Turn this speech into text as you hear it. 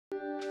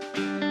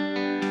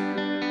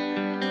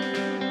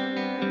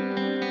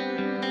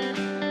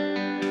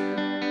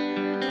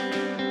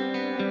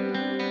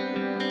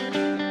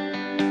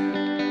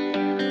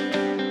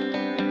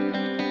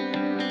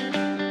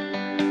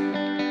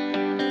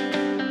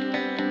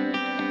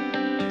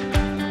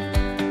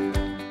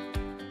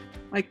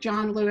Like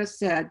John Lewis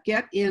said,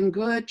 get in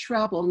good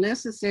trouble,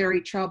 necessary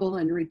trouble,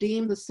 and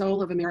redeem the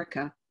soul of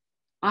America.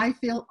 I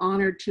feel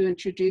honored to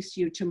introduce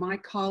you to my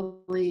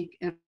colleague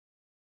and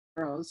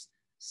heroes,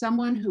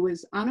 someone who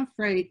is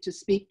unafraid to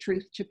speak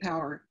truth to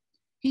power.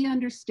 He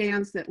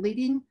understands that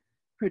leading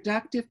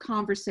productive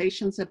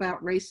conversations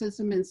about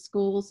racism in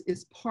schools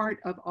is part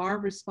of our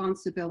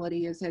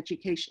responsibility as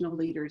educational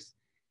leaders.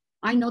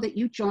 I know that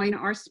you join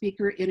our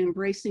speaker in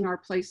embracing our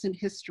place in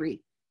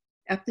history.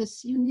 At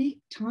this unique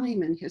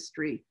time in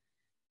history,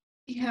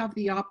 we have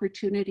the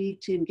opportunity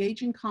to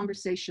engage in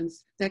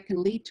conversations that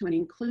can lead to an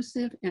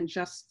inclusive and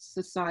just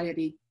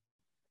society.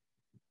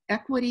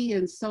 Equity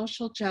and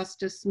social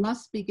justice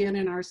must begin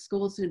in our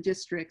schools and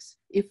districts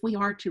if we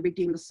are to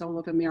redeem the soul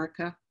of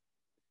America.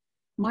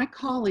 My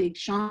colleague,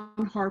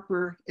 Shaun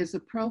Harper, is a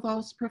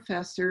provost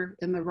professor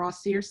in the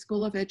Rossier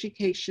School of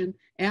Education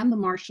and the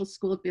Marshall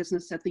School of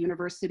Business at the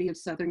University of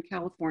Southern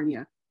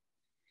California.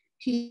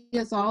 He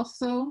is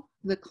also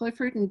the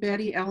Clifford and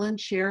Betty Ellen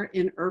Chair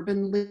in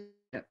Urban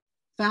Leadership,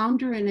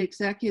 founder and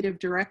executive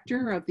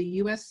director of the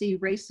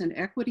USC Race and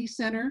Equity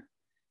Center,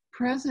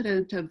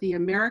 president of the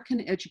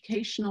American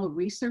Educational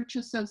Research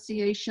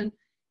Association,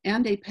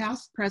 and a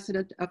past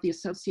president of the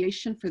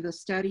Association for the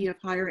Study of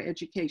Higher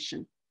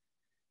Education.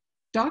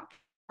 Dr.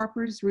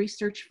 Harper's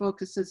research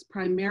focuses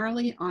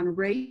primarily on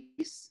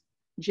race,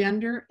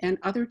 gender, and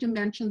other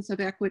dimensions of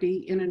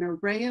equity in an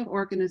array of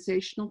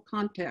organizational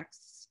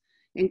contexts,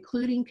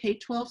 including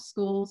K-12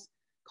 schools,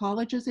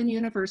 colleges and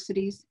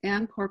universities,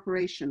 and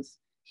corporations.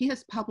 He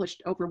has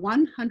published over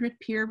 100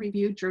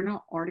 peer-reviewed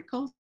journal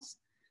articles,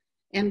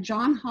 and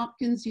Johns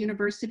Hopkins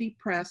University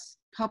Press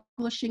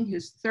publishing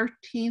his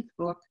 13th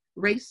book,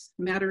 Race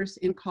Matters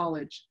in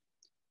College.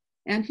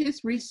 And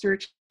his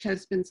research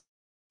has been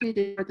cited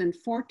in more than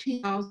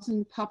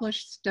 14,000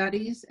 published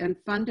studies and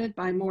funded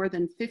by more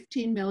than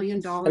 $15 million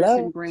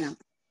in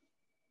grants.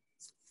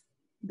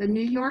 The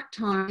New York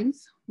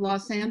Times,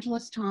 Los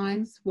Angeles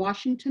Times,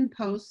 Washington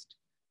Post,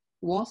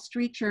 Wall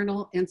Street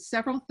Journal, and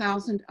several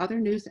thousand other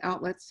news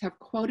outlets have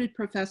quoted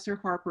Professor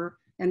Harper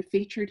and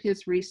featured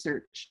his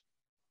research.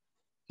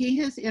 He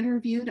has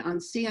interviewed on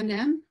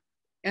CNN,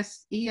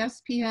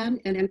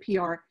 ESPN, and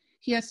NPR.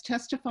 He has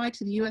testified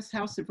to the U.S.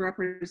 House of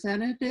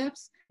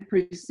Representatives and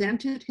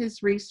presented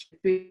his research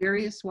at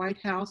various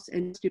White House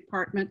and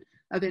Department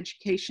of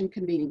Education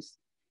convenings.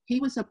 He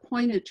was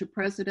appointed to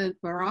President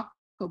Barack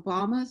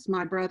Obama's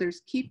My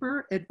Brother's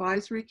Keeper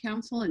Advisory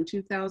Council in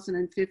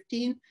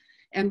 2015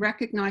 and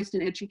recognized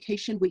in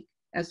Education Week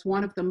as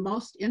one of the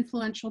most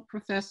influential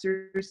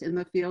professors in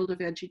the field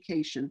of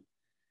education.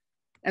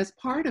 As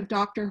part of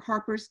Dr.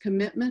 Harper's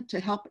commitment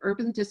to help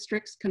urban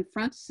districts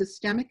confront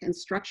systemic and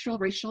structural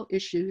racial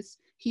issues,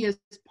 he has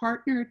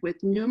partnered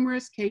with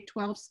numerous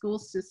K-12 school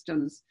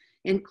systems,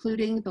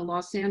 including the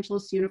Los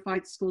Angeles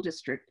Unified School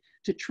District,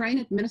 to train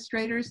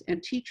administrators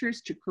and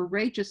teachers to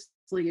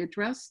courageously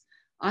address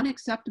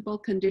unacceptable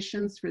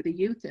conditions for the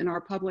youth in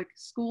our public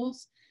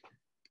schools.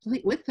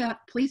 With that,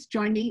 please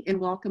join me in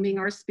welcoming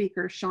our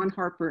speaker, Shaun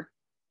Harper.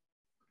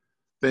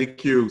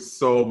 Thank you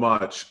so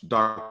much,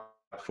 Dr.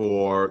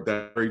 for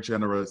that very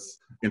generous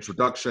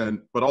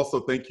introduction, but also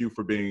thank you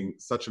for being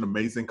such an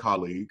amazing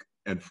colleague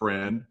and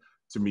friend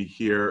to me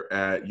here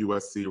at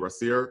USC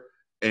Rossier.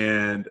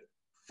 And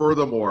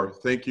furthermore,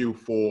 thank you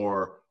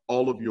for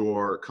all of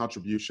your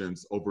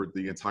contributions over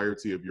the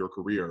entirety of your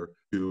career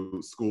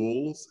to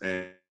schools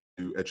and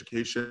to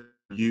education.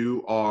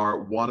 You are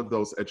one of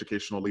those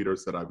educational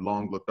leaders that I've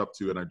long looked up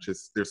to, and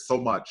there's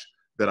so much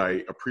that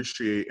I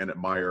appreciate and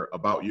admire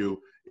about you.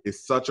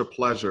 It's such a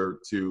pleasure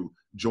to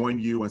join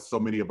you and so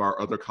many of our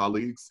other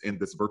colleagues in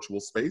this virtual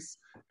space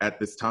at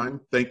this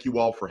time. Thank you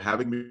all for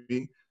having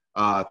me.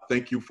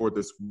 Thank you for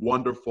this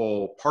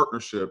wonderful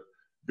partnership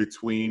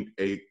between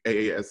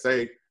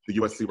AASA, the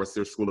USC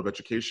Rossier School of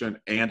Education,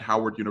 and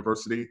Howard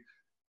University.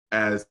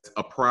 As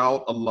a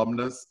proud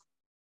alumnus,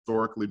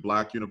 historically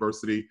Black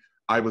university,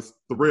 I was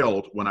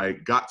thrilled when I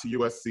got to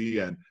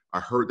USC and I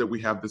heard that we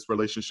have this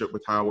relationship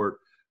with Howard.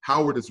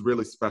 Howard is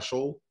really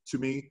special to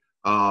me.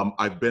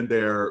 I've been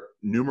there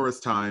numerous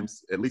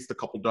times, at least a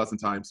couple dozen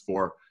times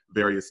for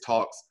various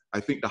talks. I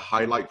think the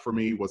highlight for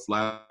me was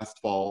last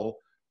fall,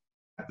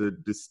 the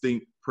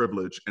distinct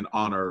privilege and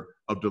honor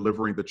of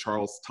delivering the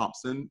Charles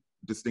Thompson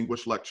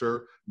Distinguished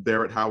Lecture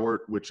there at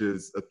Howard, which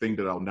is a thing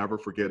that I'll never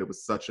forget. It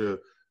was such a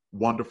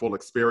wonderful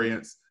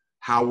experience.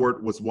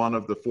 Howard was one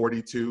of the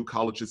 42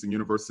 colleges and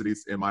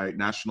universities in my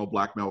National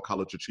Black Male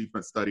College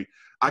Achievement Study.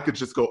 I could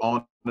just go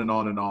on and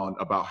on and on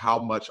about how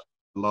much I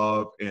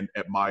love and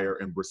admire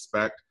and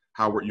respect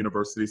Howard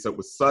University. So it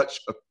was such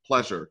a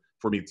pleasure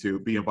for me to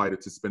be invited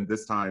to spend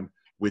this time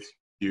with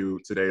you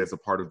today as a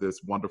part of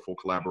this wonderful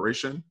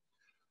collaboration.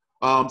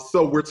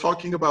 So we're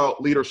talking about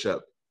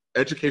leadership,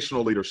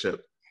 educational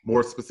leadership.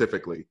 more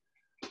specifically.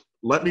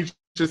 Let me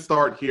just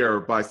start here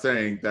by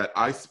saying that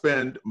I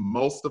spend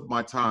most of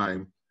my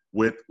time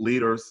with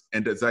leaders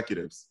and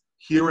executives.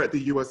 Here at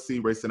the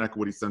USC Race and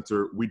Equity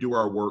Center, we do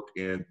our work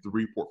in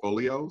 3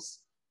 portfolios: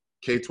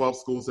 K-12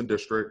 schools and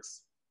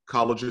districts,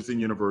 colleges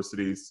and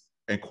universities,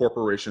 and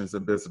corporations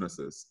and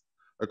businesses.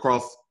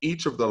 Across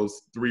each of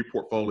those 3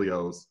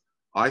 portfolios,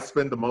 I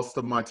spend the most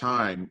of my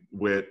time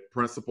with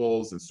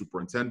principals and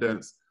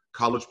superintendents,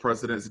 college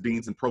presidents,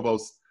 deans and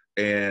provosts,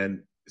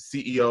 and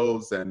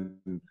CEOs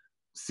and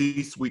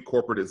C-suite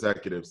corporate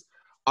executives.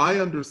 I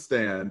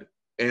understand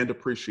and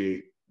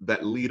appreciate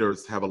that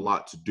leaders have a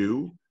lot to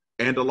do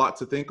and a lot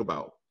to think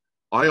about.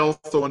 I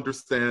also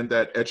understand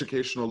that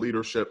educational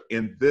leadership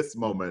in this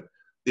moment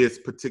is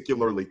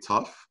particularly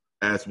tough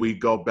as we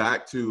go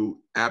back to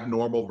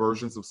abnormal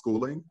versions of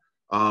schooling.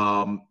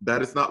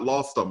 That is not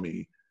lost on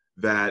me,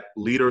 that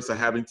leaders are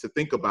having to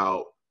think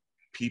about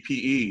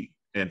PPE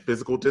and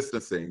physical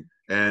distancing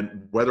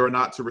and whether or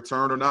not to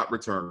return or not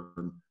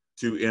return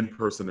to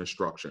in-person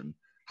instruction,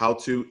 how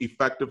to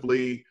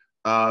effectively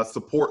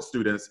support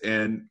students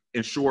and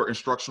ensure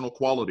instructional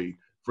quality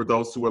for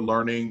those who are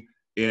learning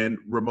in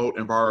remote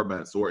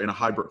environments or in a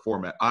hybrid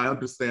format. I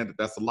understand that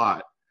that's a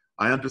lot.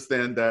 I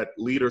understand that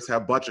leaders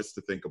have budgets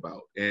to think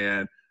about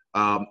and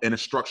an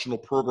instructional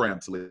program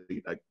to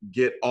lead. I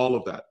get all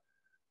of that.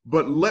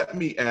 But let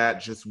me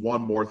add just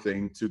one more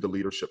thing to the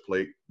leadership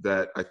plate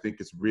that I think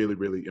is really,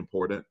 really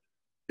important.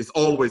 It's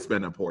always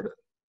been important,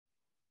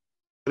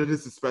 but it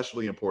is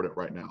especially important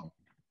right now.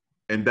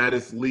 And that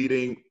is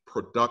leading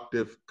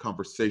productive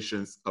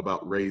conversations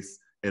about race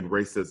and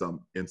racism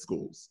in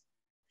schools.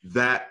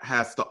 That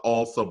has to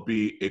also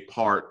be a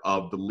part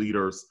of the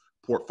leader's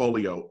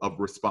portfolio of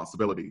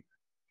responsibility.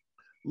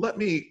 Let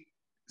me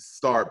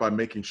start by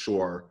making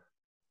sure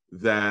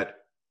that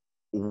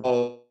we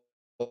all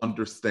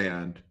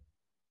understand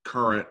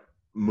current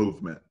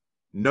movement.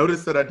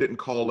 Notice that I didn't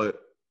call it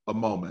a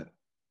moment,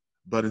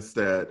 but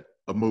instead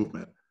a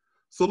movement.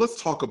 So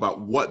let's talk about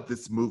what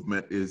this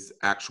movement is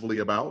actually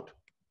about.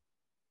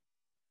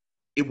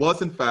 It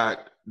was, in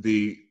fact,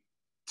 the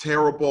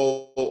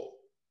terrible,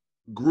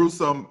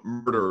 gruesome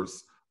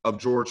murders of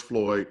George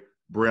Floyd,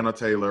 Breonna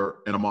Taylor,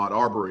 and Ahmaud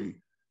Arbery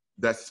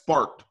that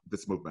sparked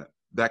this movement,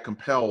 that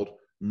compelled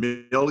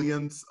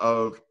millions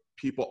of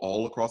people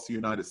all across the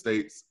United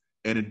States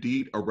and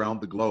indeed around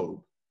the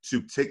globe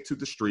to take to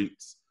the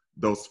streets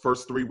those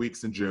first 3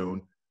 weeks in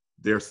June.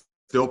 There's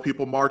still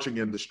people marching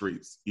in the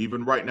streets,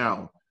 even right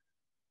now,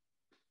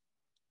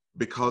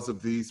 because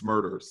of these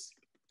murders.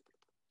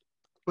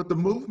 But the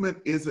movement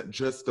isn't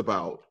just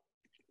about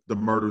the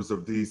murders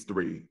of these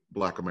 3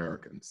 Black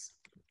Americans.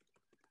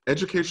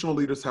 Educational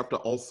leaders have to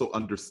also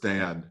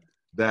understand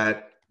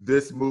that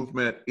this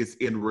movement is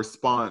in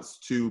response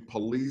to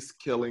police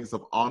killings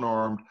of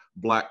unarmed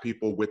Black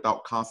people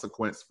without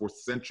consequence for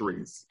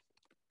centuries.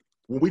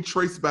 When we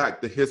trace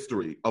back the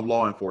history of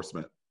law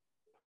enforcement,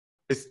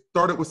 it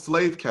started with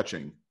slave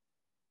catching.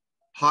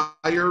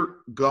 Hired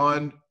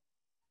gun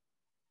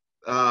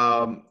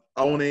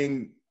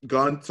owning,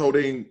 gun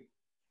toting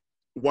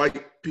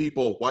white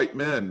people, white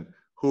men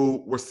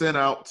who were sent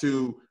out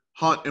to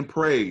hunt and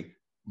prey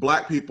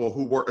Black people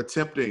who were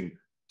attempting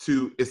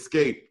to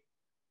escape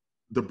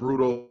the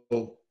brutal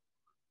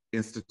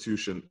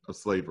institution of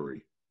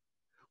slavery.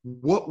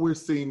 What we're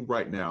seeing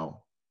right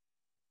now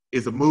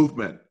is a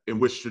movement in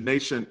which the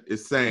nation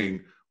is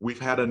saying we've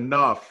had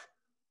enough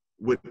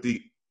with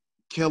the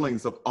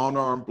killings of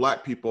unarmed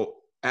Black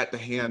people at the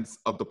hands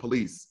of the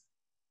police.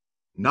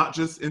 Not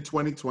just in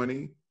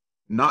 2020,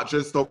 not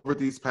just over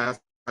these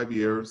past 5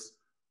 years,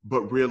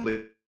 but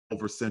really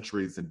over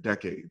centuries and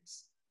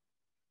decades.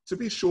 To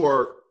be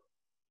sure,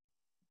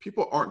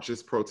 people aren't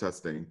just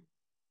protesting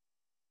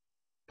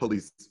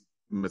police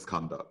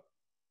misconduct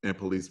and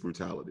police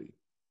brutality.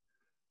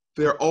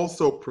 They're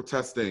also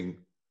protesting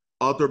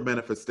other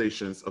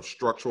manifestations of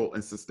structural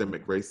and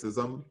systemic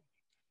racism,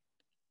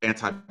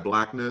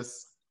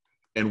 anti-Blackness,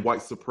 and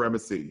white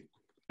supremacy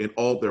in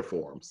all their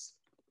forms,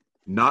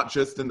 not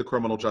just in the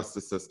criminal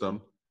justice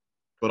system,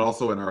 but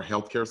also in our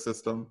healthcare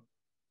system,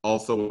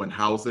 also in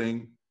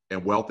housing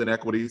and wealth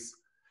inequities,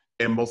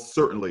 and most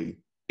certainly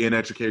in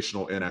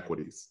educational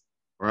inequities,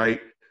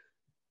 right?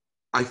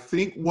 I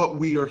think what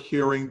we are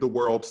hearing the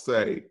world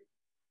say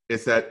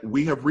is that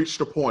we have reached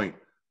a point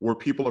where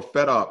people are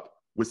fed up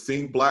with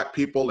seeing Black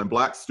people and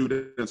Black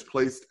students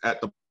placed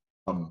at the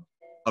bottom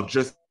of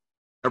just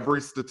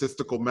every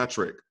statistical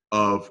metric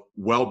of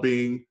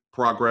well-being,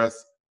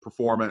 progress,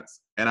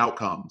 performance, and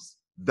outcomes.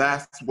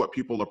 That's what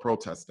people are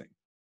protesting,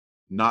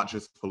 not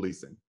just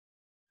policing.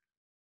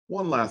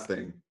 One last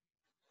thing.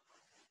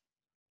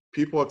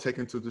 People are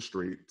taken to the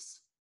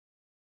streets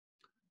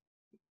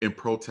in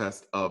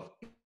protest of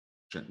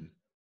action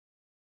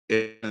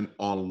and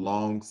on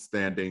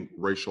long-standing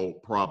racial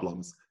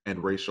problems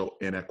and racial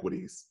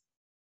inequities,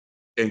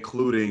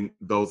 including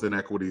those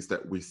inequities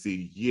that we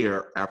see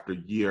year after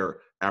year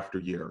after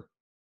year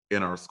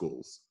in our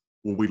schools.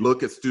 When we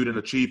look at student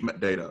achievement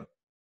data,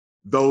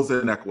 those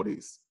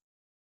inequities,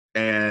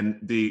 and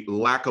the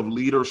lack of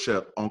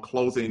leadership on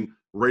closing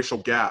racial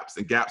gaps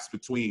and gaps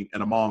between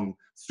and among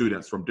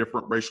students from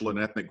different racial and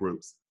ethnic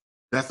groups.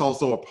 That's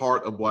also a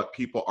part of what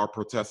people are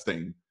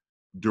protesting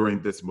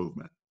during this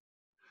movement.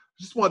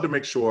 Just wanted to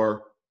make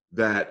sure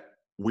that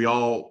we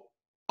all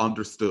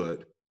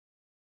understood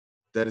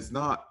that it's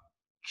not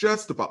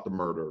just about the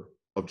murder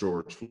of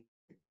George Floyd,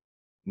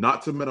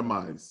 not to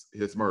minimize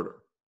his murder.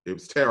 It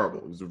was terrible.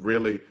 It was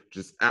really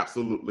just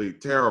absolutely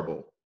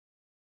terrible.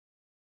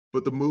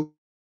 But the movement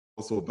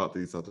is also about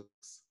these others.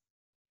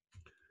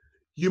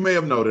 You may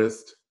have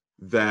noticed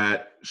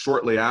that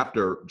shortly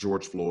after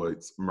George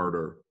Floyd's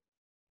murder,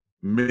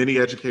 many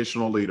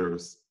educational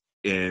leaders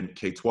in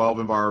K-12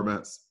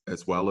 environments,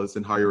 as well as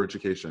in higher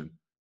education,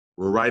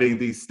 were writing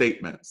these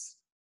statements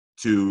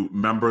to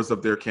members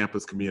of their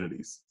campus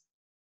communities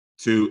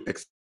to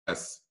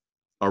express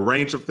a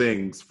range of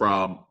things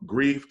from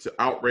grief to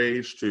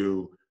outrage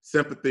to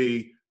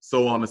sympathy,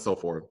 so on and so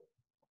forth.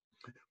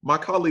 My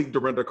colleague,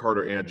 Dorinda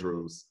Carter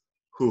Andrews,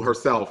 who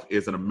herself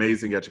is an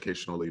amazing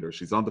educational leader.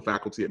 She's on the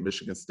faculty at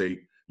Michigan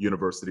State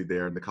University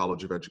there in the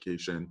College of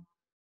Education.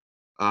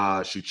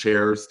 She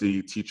chairs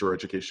the teacher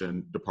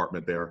education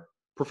department there.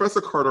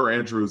 Professor Carter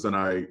Andrews and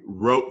I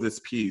wrote this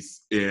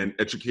piece in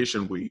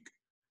Education Week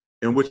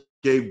in which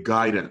gave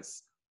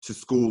guidance to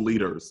school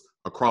leaders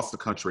across the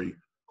country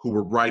who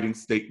were writing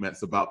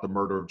statements about the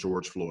murder of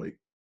George Floyd,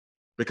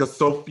 because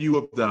so few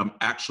of them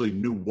actually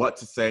knew what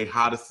to say,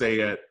 how to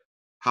say it,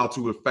 how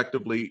to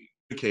effectively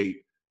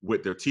communicate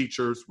with their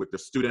teachers, with their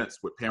students,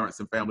 with parents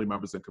and family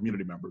members and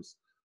community members.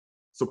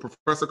 So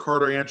Professor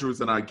Carter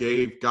Andrews and I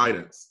gave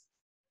guidance.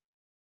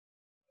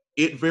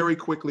 It very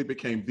quickly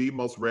became the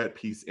most read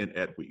piece in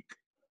Ed Week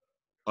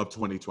of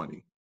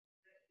 2020.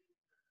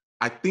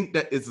 I think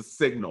that is a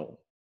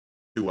signal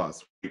to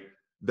us, right,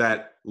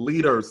 that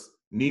leaders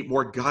need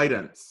more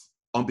guidance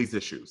on these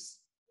issues,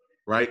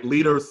 right?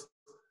 Leaders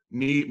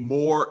need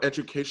more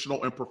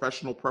educational and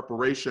professional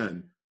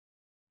preparation,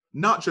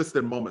 not just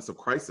in moments of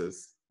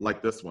crisis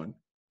like this one,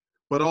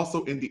 but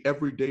also in the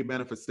everyday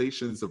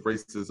manifestations of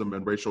racism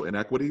and racial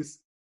inequities.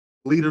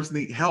 Leaders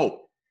need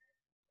help.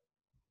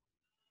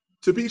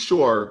 To be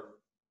sure,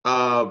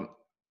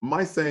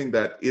 my saying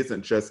that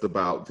isn't just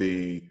about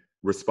the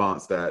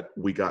response that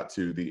we got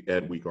to the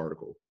Ed Week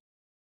article,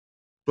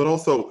 but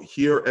also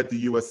here at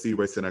the USC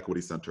Race and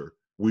Equity Center,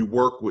 we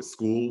work with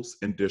schools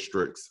and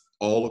districts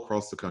all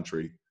across the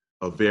country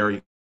of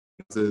various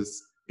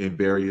sizes, in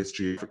various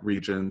geographic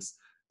regions,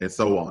 and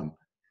so on.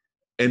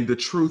 And the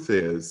truth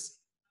is,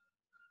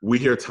 we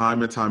hear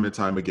time and time and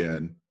time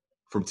again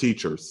from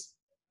teachers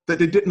that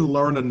they didn't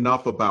learn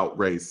enough about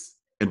race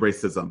and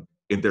racism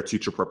in their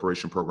teacher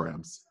preparation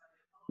programs.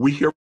 We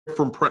hear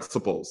from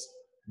principals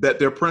that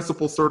their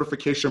principal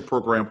certification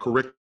program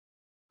curriculum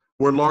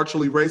were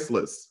largely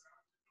raceless.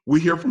 We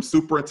hear from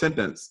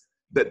superintendents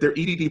that their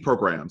EDD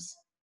programs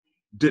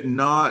did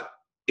not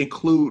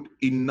include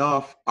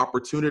enough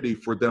opportunity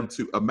for them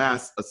to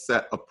amass a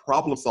set of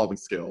problem-solving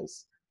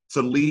skills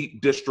to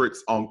lead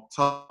districts on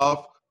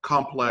tough,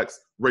 complex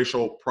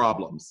racial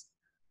problems.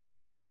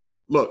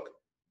 Look,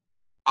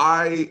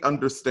 I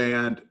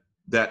understand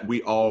that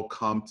we all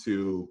come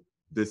to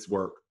this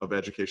work of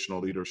educational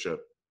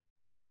leadership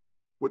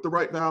with the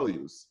right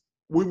values.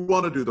 We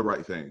want to do the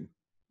right thing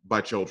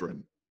by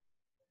children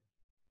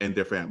and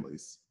their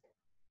families.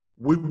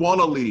 We want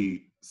to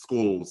lead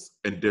schools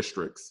and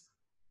districts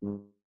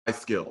with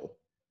skill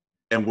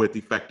and with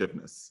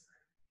effectiveness.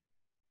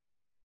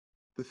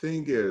 The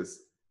thing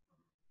is,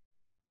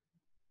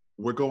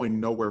 we're going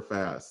nowhere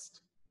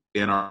fast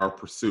in our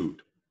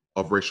pursuit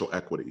of racial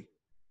equity,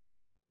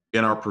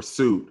 in our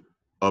pursuit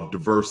of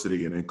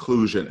diversity and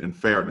inclusion and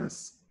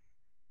fairness.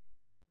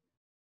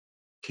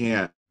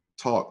 Can't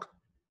talk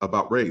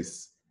about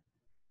race.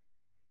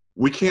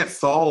 We can't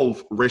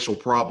solve racial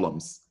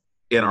problems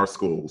in our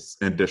schools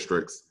and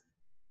districts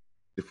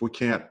if we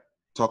can't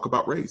talk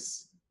about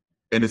race.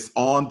 And it's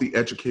on the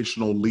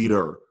educational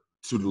leader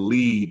to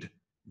lead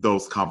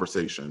those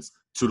conversations,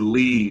 to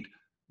lead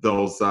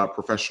those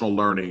professional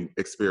learning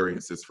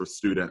experiences for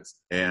students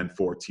and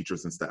for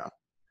teachers and staff.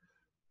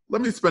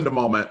 Let me spend a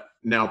moment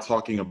now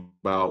talking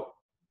about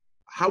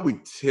how we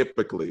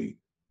typically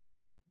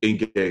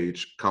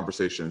engage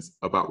conversations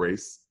about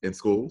race in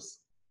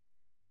schools.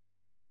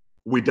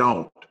 We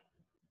don't.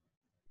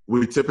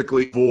 We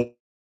typically avoid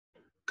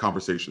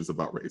conversations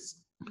about race.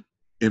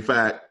 In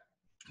fact,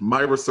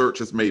 my research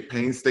has made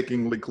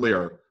painstakingly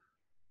clear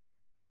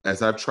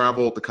as I've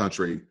traveled the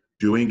country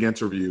doing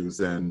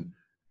interviews and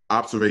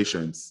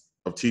observations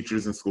of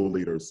teachers and school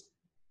leaders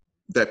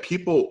that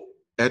people,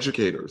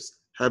 educators,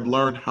 have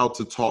learned how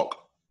to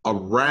talk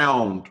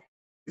around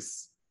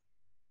race,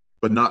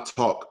 but not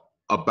talk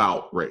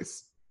about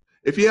race.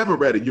 If you haven't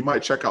read it, you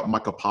might check out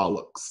Micah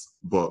Pollock's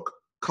book,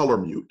 Color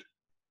Mute.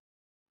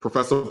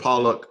 Professor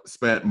Pollock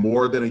spent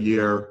more than a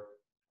year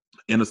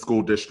in a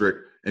school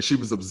district, and she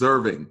was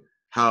observing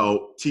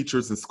how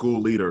teachers and school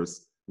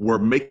leaders were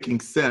making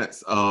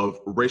sense of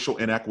racial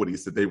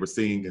inequities that they were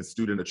seeing in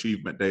student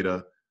achievement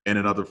data and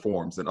in other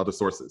forms and other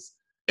sources.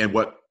 And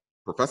what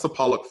Professor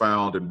Pollock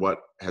found, and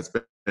what has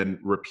been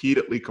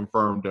repeatedly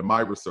confirmed in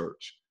my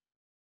research,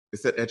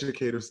 is that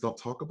educators don't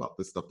talk about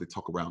this stuff, they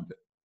talk around it.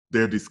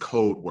 There are these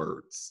code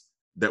words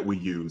that we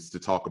use to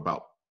talk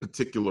about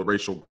particular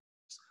racial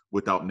groups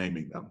without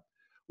naming them.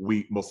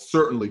 We most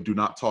certainly do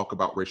not talk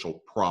about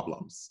racial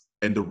problems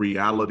and the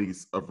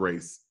realities of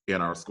race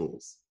in our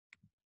schools.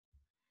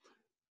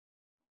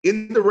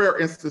 In the rare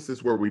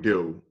instances where we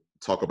do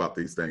talk about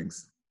these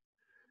things,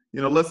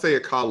 let's say a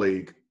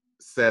colleague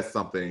says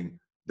something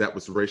that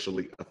was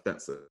racially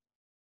offensive.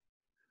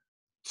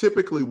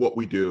 Typically what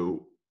we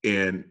do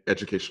in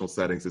educational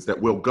settings is that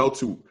we'll go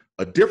to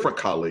a different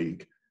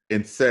colleague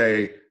and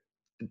say,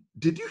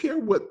 did you hear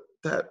what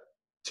that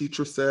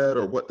teacher said,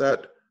 or what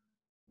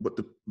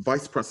the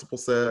vice principal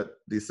said,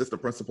 the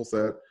assistant principal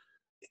said?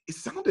 It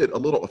sounded a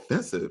little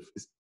offensive,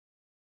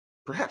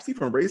 perhaps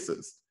even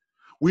racist.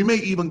 We may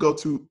even go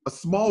to a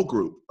small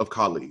group of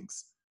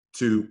colleagues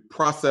to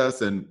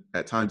process and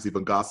at times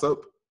even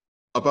gossip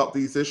about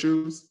these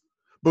issues.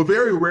 But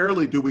very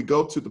rarely do we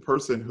go to the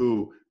person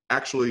who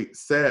actually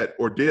said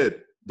or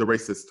did the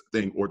racist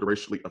thing or the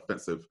racially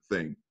offensive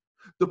thing.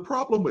 The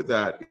problem with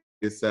that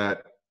is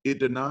that it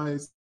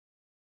denies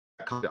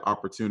that kind of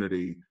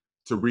opportunity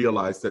to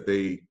realize that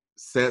they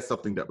said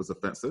something that was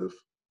offensive,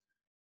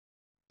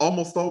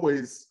 almost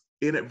always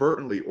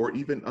inadvertently or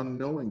even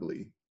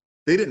unknowingly.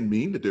 They didn't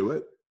mean to do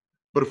it,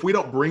 but if we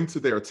don't bring to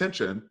their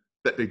attention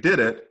that they did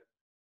it,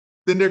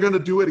 then they're going to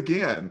do it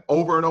again,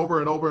 over and over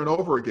and over and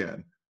over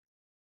again,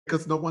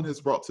 because no one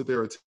has brought to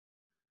their attention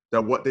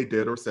that what they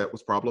did or said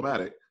was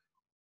problematic.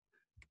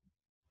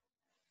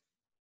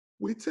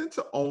 We tend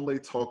to only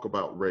talk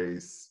about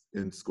race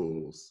in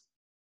schools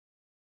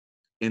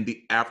in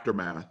the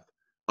aftermath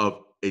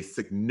of a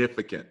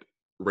significant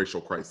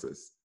racial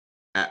crisis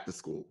at the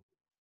school.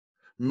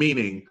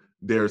 Meaning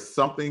there's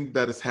something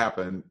that has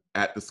happened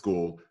at the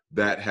school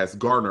that has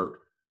garnered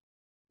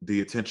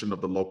the attention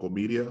of the local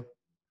media,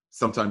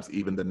 sometimes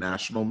even the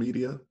national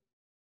media,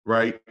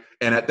 right?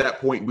 And at that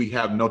point, we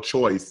have no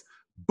choice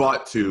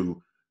but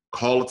to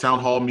call a town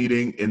hall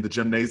meeting in the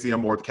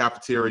gymnasium or the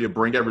cafeteria,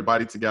 bring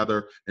everybody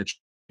together and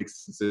make a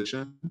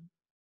decision.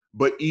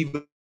 But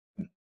even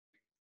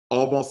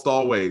almost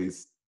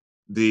always,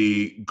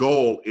 the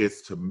goal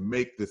is to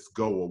make this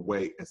go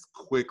away as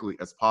quickly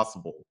as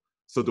possible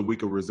so that we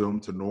can resume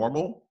to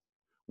normal,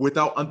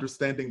 without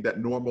understanding that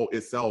normal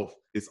itself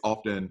is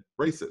often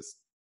racist,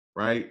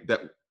 right?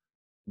 That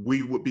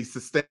we would be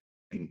sustaining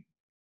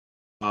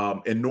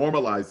and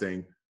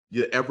normalizing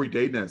the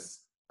everydayness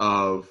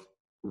of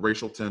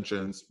racial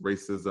tensions,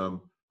 racism,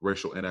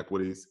 racial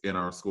inequities in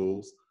our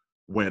schools,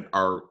 when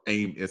our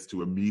aim is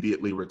to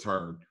immediately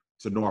return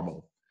to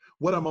normal.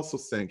 What I'm also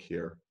saying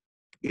here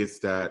is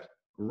that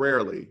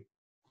rarely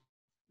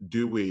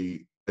do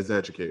we, as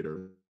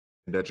educators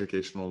and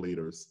educational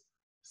leaders,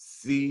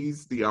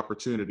 seize the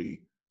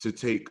opportunity to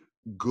take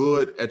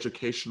good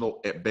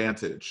educational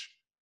advantage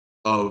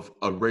of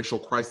a racial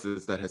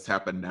crisis that has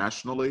happened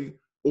nationally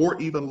or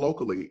even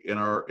locally in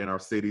our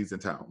cities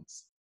and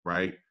towns,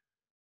 right?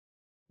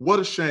 What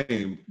a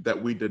shame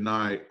that we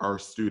deny our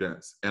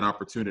students an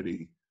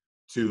opportunity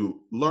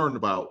to learn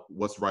about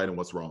what's right and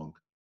what's wrong,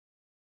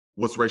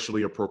 what's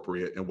racially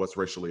appropriate and what's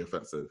racially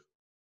offensive,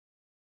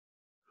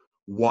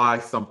 why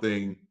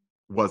something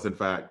was in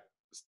fact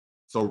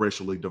so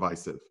racially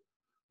divisive.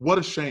 What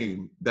a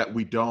shame that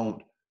we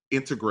don't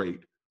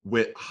integrate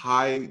with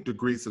high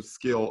degrees of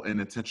skill and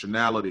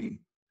intentionality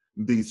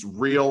these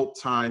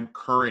real-time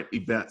current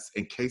events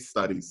and case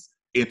studies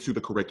into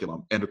the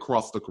curriculum and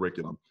across the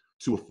curriculum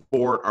to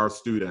afford our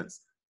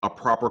students a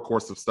proper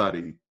course of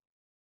study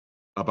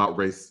about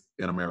race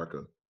in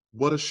America.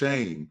 What a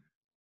shame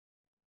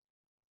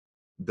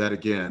that,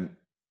 again,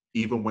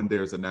 even when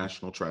there's a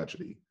national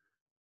tragedy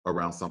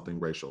around something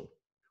racial,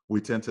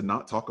 we tend to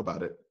not talk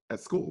about it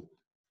at school.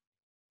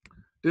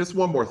 There's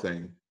one more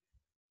thing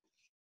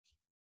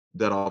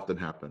that often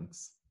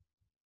happens.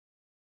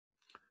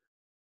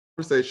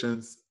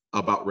 Conversations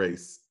about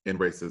race and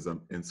racism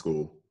in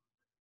school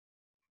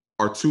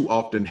are too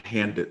often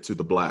handed to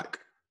the Black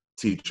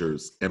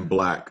teachers and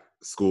Black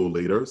school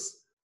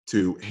leaders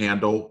to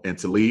handle and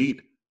to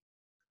lead,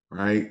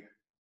 right?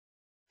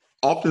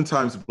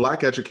 Oftentimes,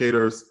 Black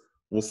educators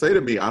will say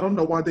to me, I don't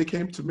know why they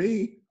came to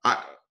me.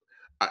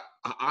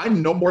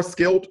 I'm no more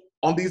skilled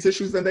on these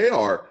issues than they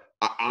are.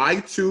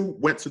 I too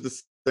went to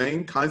the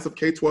same kinds of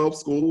K-12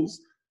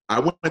 schools. I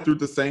went through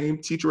the same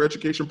teacher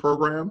education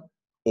program,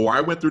 or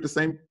I went through the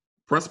same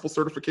principal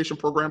certification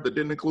program that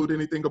didn't include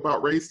anything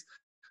about race,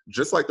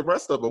 just like the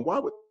rest of them. Why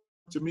would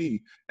they come to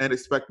me and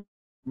expect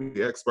me to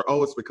be expert?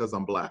 Oh, it's because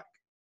I'm Black.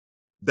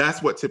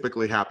 That's what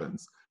typically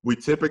happens. We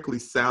typically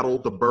saddle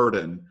the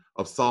burden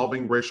of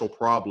solving racial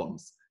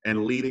problems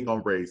and leading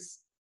on race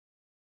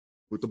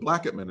with the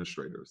Black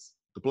administrators,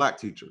 the Black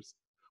teachers.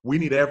 We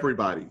need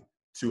everybody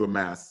to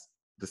amass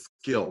the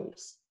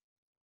skills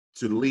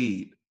to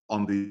lead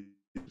on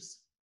these.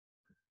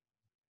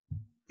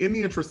 In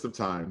the interest of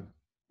time,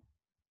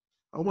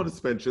 I want to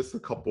spend just a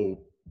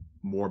couple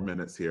more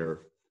minutes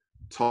here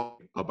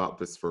talking about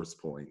this first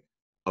point.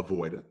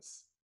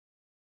 avoidance,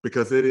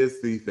 because it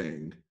is the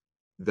thing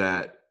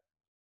that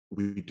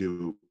we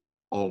do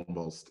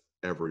almost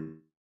every.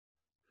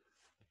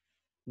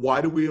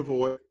 Why do we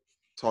avoid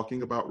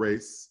talking about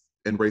race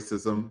and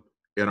racism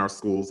in our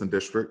schools and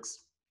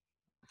districts?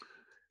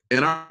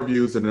 In our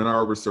reviews and in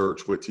our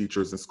research with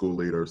teachers and school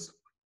leaders,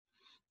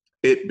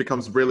 it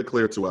becomes really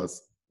clear to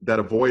us that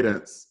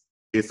avoidance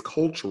is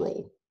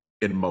cultural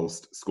in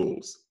most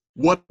schools.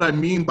 What I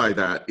mean by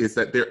that is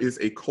that there is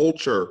a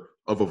culture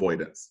of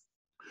avoidance.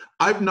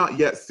 I've not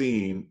yet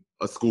seen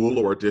a school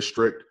or a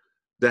district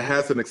that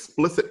has an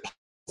explicit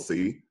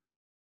policy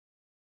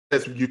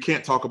that says you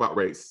can't talk about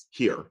race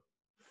here.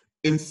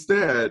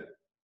 Instead,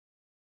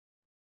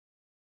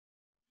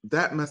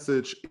 that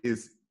message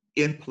is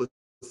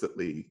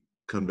implicitly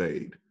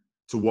conveyed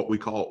to what we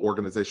call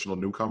organizational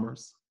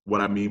newcomers.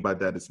 What I mean by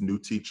that is new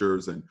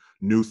teachers and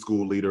new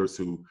school leaders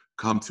who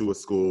come to a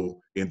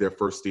school in their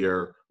first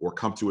year or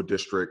come to a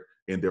district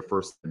in their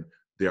first.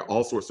 There are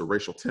all sorts of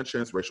racial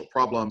tensions, racial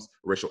problems,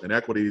 racial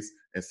inequities,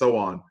 and so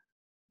on,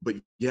 but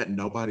yet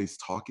nobody's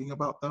talking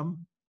about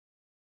them.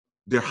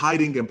 They're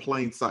hiding in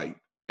plain sight.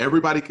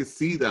 Everybody can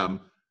see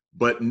them,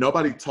 but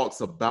nobody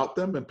talks about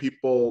them, and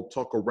people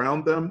talk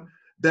around them.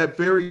 That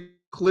very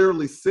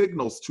clearly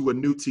signals to a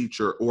new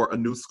teacher or a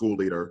new school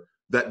leader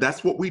that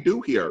that's what we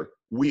do here.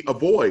 We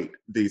avoid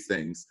these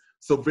things.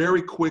 So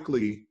very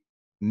quickly,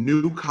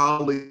 new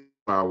colleagues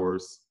of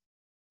ours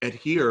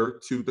adhere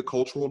to the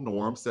cultural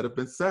norms that have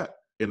been set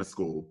in a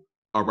school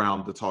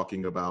around the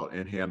talking about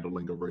and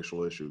handling of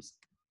racial issues.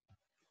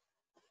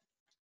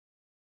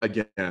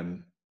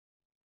 Again,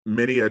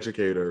 many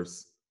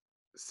educators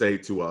say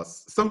to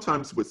us,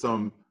 sometimes with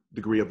some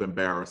degree of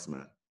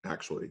embarrassment,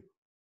 actually,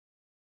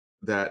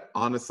 that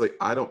honestly,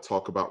 I don't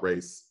talk about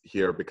race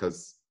here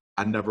because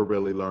I never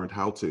really learned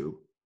how to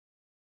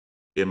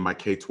in my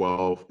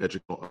K-12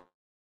 educational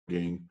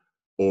upbringing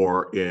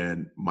or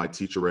in my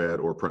teacher ed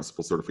or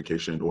principal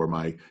certification or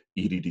my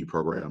EDD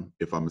program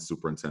if I'm a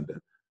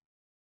superintendent.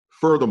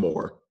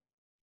 Furthermore,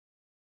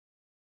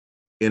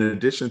 in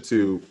addition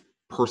to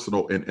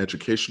personal and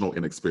educational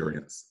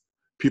inexperience,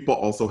 people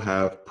also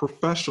have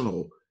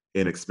professional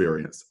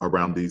inexperience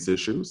around these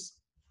issues,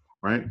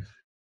 right?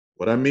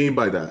 What I mean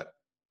by that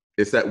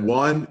is that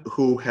one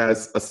who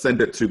has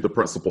ascended to the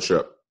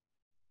principalship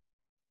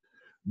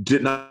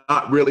did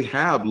not really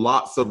have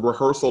lots of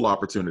rehearsal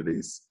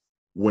opportunities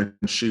when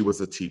she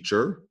was a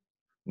teacher,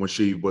 when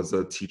she was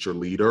a teacher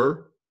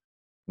leader,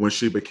 when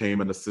she became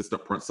an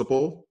assistant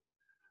principal.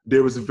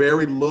 There was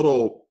very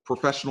little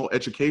professional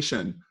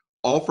education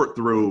offered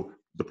through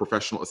the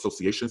professional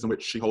associations in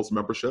which she holds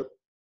membership,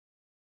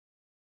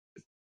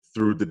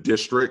 through the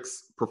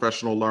district's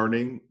professional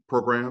learning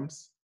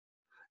programs,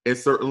 and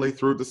certainly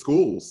through the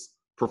school's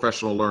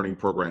professional learning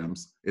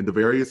programs in the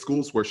various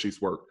schools where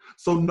she's worked.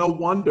 So no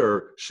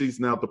wonder she's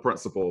now the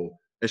principal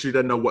and she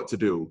doesn't know what to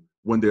do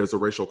when there's a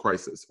racial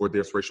crisis or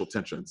there's racial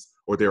tensions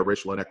or there are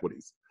racial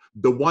inequities.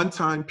 The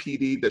one-time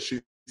PD that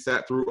she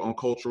sat through on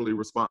culturally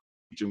responsive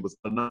teaching was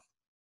enough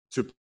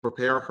to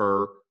prepare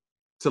her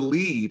to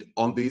lead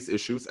on these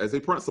issues as a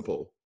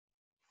principal.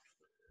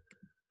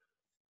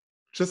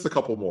 Just a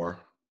couple more.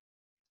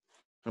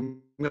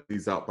 I'm going to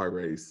these out by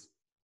race.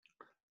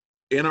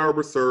 In our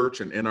research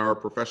and in our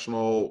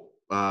professional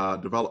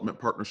development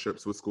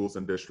partnerships with schools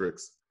and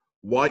districts,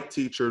 white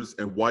teachers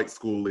and white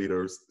school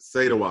leaders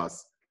say to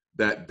us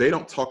that they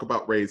don't talk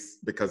about race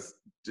because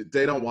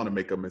they don't want to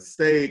make a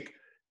mistake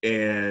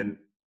and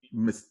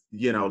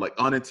like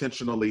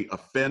unintentionally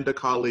offend a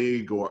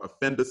colleague or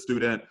offend a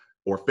student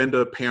or offend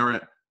a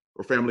parent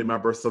or family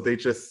member. So they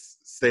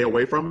just stay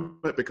away from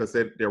it because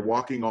they're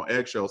walking on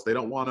eggshells. They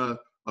don't want to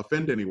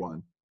offend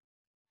anyone.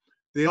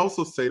 They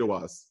also say to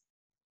us,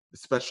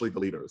 especially the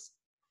leaders,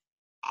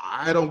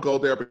 I don't go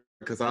there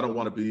because I don't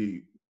want to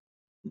be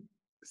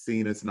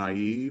seen as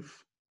naive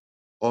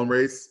on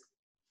race,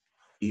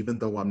 even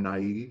though I'm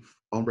naive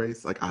on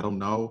race. Like, I don't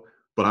know,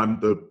 but I'm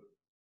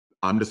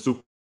the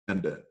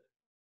superintendent.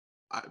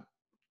 I,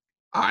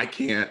 I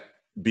can't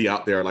be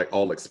out there like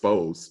all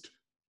exposed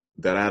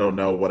that I don't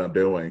know what I'm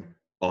doing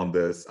on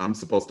this. I'm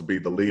supposed to be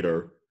the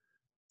leader.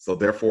 So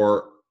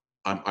therefore,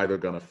 I'm either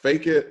going to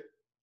fake it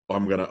or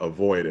I'm going to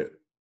avoid it.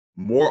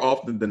 More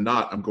often than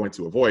not, I'm going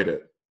to avoid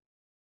it.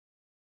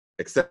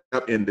 Except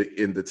in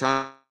the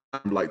time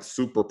I'm like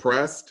super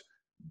pressed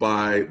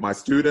by my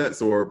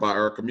students or by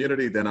our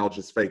community, then I'll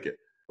just fake it.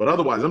 But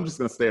otherwise, I'm just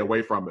going to stay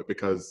away from it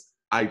because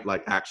I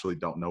like actually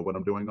don't know what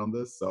I'm doing on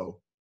this. So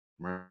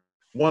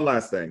one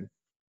last thing.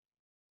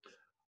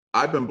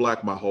 I've been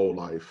Black my whole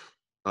life.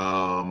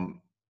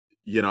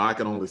 I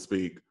can only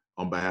speak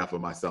on behalf of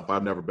myself.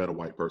 I've never been a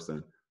white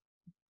person.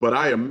 But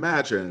I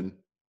imagine,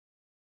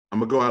 I'm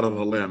going to go out on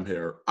a limb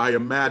here. I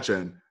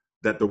imagine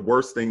that the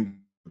worst thing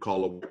to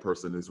call a white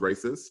person is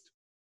racist.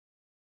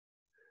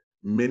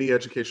 Many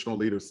educational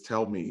leaders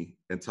tell me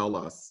and tell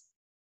us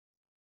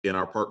in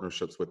our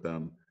partnerships with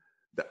them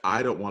that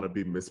I don't want to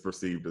be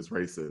misperceived as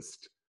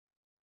racist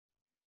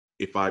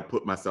if I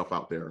put myself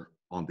out there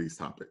on these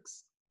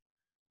topics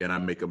and I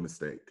make a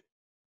mistake,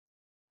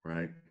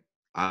 right?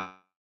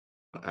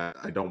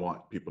 I don't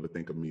want people to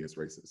think of me as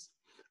racist.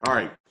 All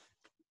right.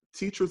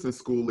 Teachers and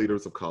school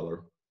leaders of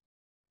color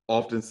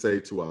often say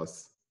to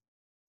us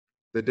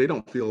that they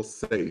don't feel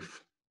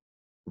safe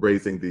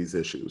raising these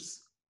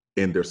issues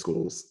in their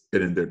schools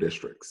and in their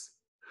districts,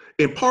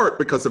 in part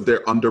because of their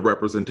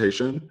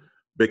underrepresentation,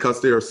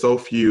 because there are so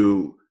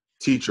few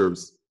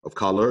teachers of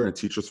color and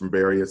teachers from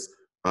various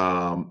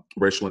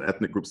racial and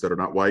ethnic groups that are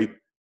not white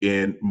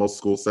in most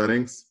school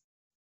settings.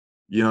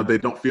 You know, they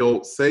don't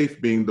feel safe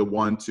being the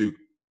one to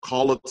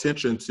call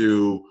attention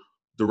to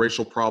the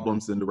racial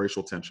problems and the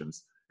racial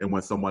tensions, and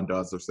when someone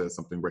does or says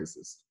something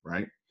racist,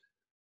 right?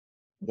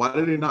 Why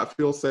do they not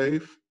feel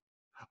safe?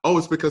 Oh,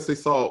 it's because they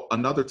saw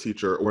another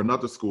teacher or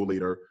another school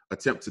leader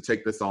attempt to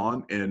take this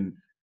on and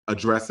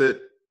address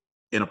it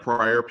in a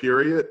prior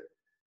period,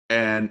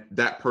 and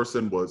that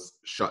person was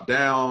shut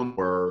down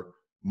or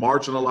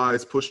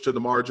marginalized, pushed to the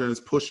margins,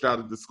 pushed out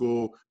of the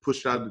school,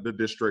 pushed out of the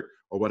district,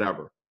 or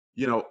whatever.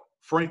 You know,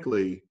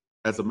 frankly,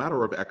 as a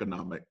matter of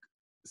economic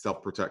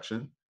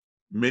self-protection,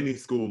 many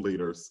school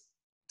leaders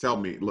tell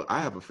me, look, I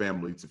have a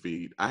family to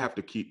feed. I have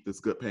to keep this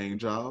good paying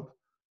job.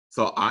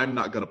 So I'm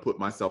not going to put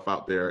myself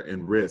out there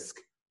and risk,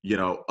 you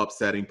know,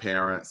 upsetting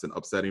parents and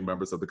upsetting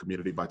members of the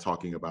community by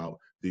talking about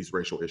these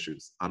racial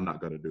issues. I'm not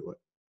going to do it.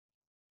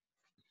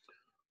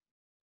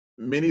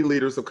 Many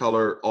leaders of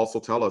color also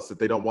tell us that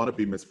they don't want to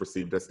be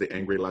misperceived as the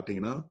angry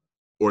Latina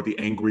or the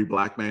angry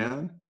Black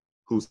man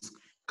who's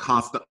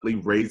constantly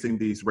raising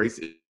these race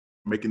issues,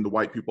 making the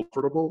white people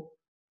comfortable.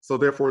 So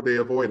therefore they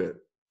avoid it.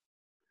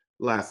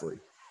 Lastly,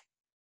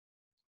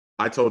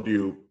 I told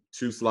you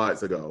 2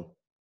 slides ago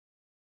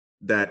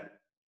that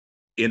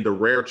in the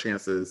rare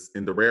chances,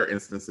 in the rare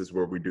instances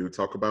where we do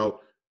talk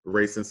about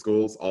race in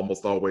schools,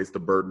 almost always the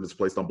burden is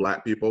placed on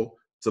Black people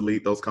to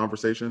lead those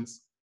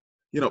conversations.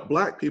 You know,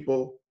 Black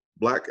people,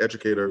 Black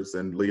educators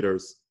and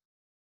leaders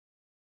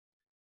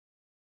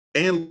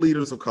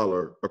of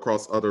color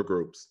across other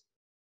groups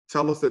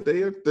tell us that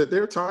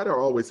they're tired of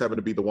always having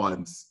to be the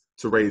ones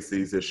to raise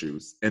these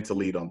issues and to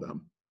lead on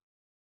them.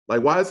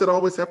 Like, why does it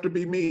always have to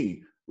be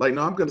me? Like,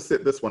 no, I'm going to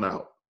sit this one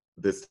out.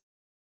 This,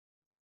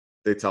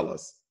 they tell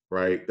us,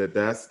 right?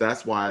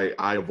 That's why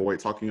I avoid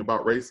talking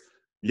about race.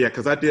 Yeah,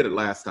 because I did it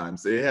last time,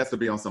 so it has to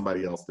be on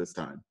somebody else this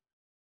time.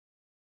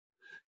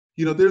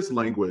 You know, there's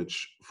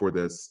language for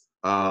this.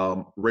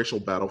 Racial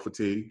battle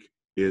fatigue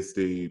is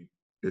the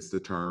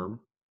term.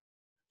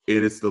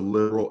 It is the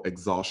literal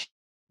exhaustion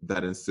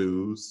that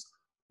ensues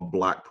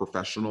Black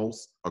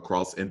professionals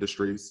across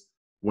industries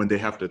when they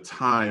have to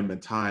time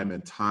and time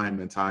and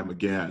time and time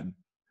again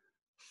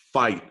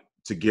fight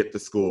to get the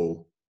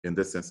school, in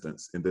this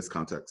instance, in this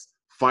context,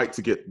 fight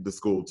to get the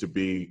school to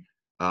be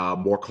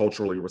more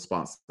culturally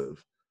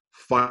responsive,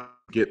 fight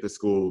to get the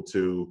school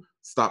to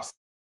stop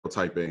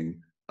stereotyping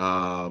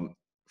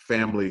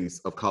families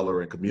of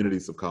color and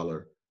communities of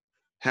color,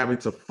 having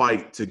to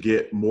fight to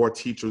get more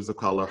teachers of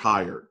color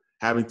hired,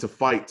 having to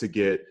fight to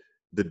get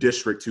the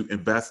district to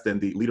invest in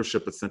the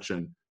leadership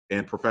ascension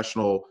and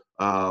professional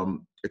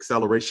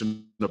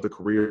acceleration of the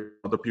career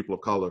of other people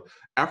of color.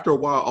 After a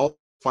while, all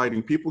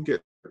fighting, people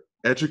get,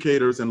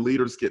 educators and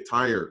leaders get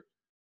tired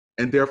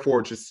and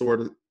therefore just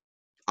sort of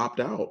opt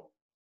out.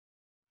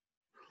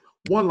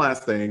 One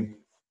last thing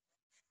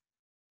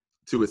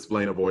to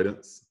explain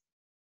avoidance.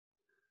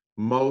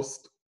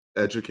 Most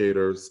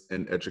educators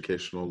and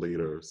educational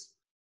leaders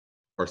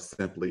are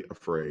simply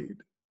afraid,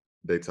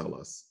 they tell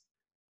us,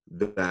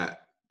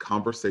 that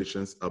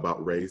conversations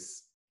about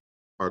race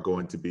are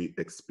going to be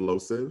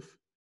explosive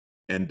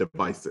and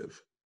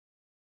divisive.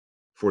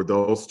 For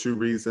those 2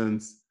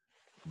 reasons,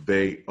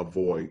 they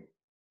avoid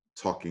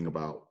talking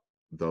about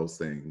those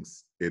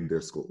things in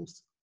their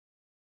schools.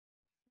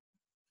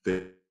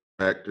 The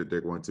fact that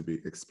they're going to be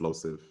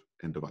explosive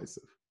and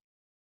divisive.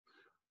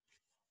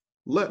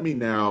 Let me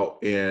now,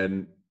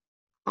 in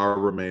our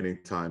remaining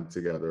time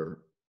together,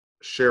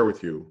 share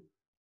with you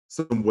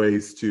some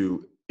ways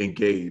to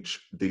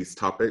engage these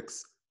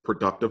topics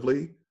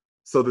productively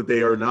so that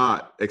they are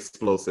not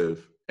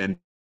explosive and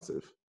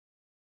divisive.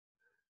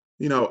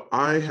 You know,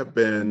 I have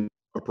been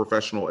a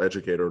professional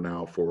educator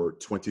now for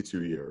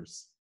 22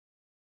 years.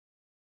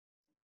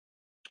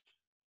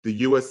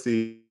 The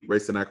USC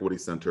Race and Equity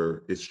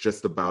Center is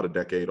just about a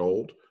decade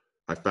old.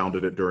 I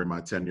founded it during my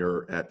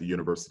tenure at the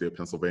University of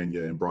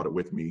Pennsylvania and brought it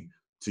with me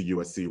to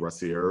USC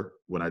Rasier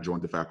when I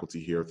joined the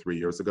faculty here 3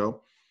 years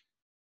ago.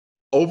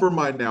 Over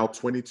my now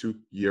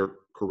 22-year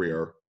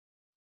career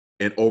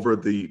and over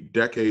the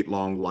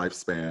decade-long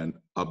lifespan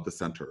of the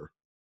center,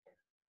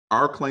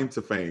 our claim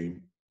to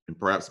fame, and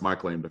perhaps my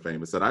claim to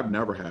fame, is that I've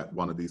never had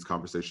one of these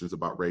conversations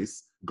about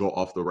race go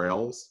off the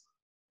rails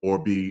or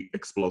be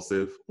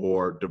explosive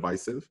or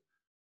divisive,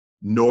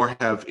 nor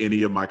have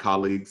any of my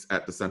colleagues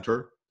at the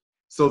center.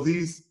 So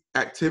these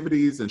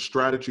activities and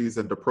strategies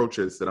and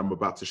approaches that I'm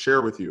about to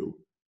share with you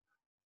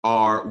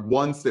are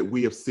ones that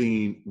we have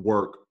seen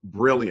work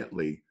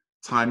brilliantly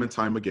time and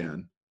time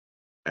again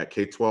at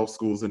K-12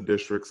 schools and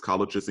districts,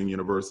 colleges and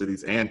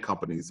universities, and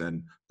companies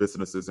and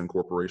businesses and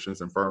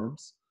corporations and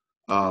firms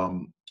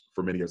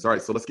for many years. All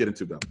right, so let's get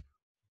into them.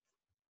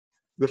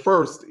 The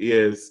first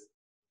is,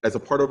 as a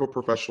part of a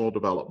professional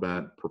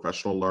development,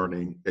 professional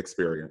learning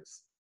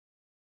experience,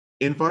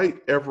 invite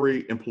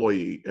every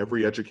employee,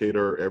 every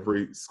educator,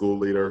 every school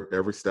leader,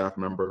 every staff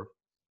member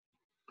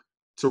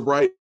to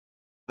write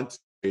on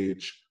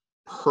stage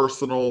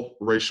personal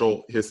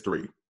racial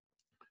history.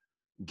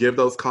 Give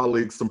those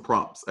colleagues some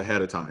prompts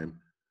ahead of time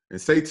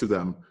and say to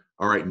them,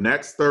 all right,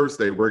 next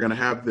Thursday, we're going to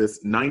have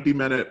this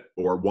 90-minute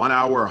or 1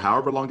 hour or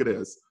however long it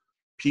is,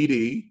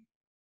 PD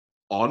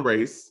on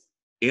race.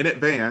 In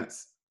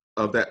advance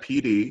of that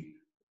PD,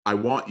 I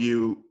want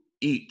you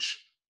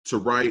each to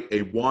write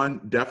a one,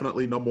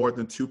 definitely no more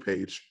than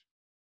 2-page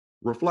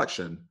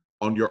reflection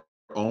on your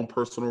own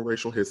personal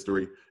racial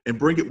history and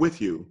bring it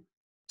with you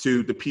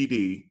to the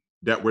PD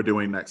that we're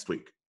doing next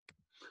week.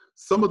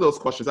 Some of those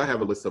questions, I have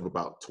a list of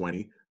about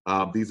 20.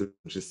 These are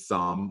just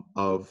some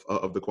of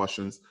the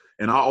questions.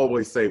 And I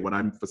always say when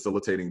I'm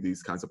facilitating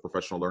these kinds of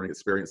professional learning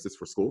experiences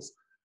for schools,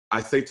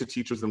 I say to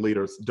teachers and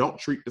leaders, don't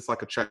treat this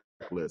like a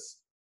checklist,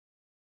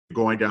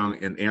 going down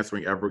and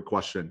answering every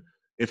question.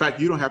 In fact,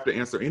 you don't have to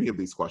answer any of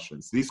these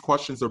questions. These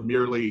questions are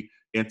merely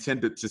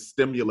intended to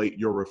stimulate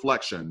your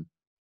reflection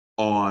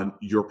on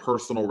your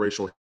personal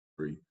racial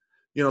history.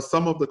 You know,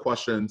 some of the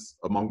questions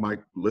among my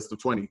list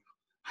of 20,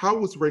 how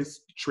was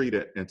race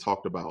treated and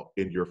talked about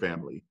in your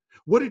family?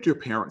 What did your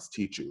parents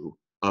teach you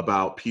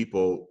about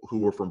people who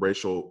were from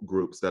racial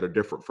groups that are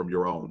different from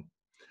your own?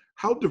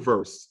 How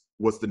diverse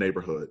was the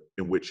neighborhood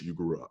in which you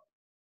grew up?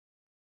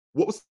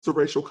 What was the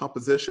racial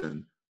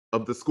composition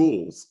of the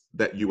schools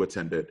that you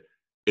attended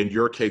in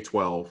your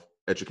K-12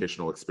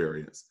 educational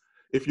experience?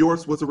 If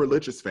yours was a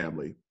religious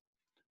family,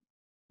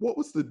 what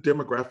was the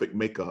demographic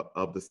makeup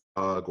of the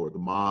synagogue or the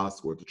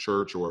mosque or the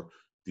church or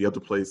the other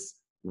place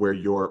where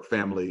your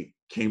family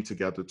came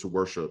together to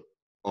worship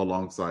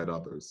alongside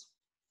others?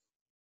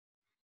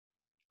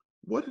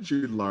 What did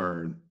you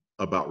learn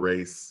about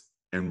race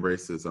and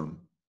racism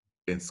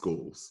in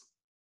schools,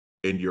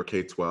 in your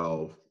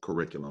K-12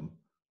 curriculum?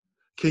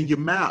 Can you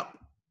map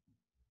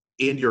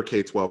in your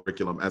K-12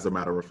 curriculum, as a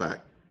matter of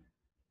fact,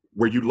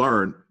 where you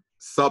learn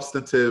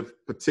substantive,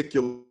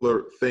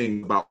 particular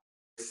things about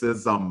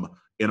racism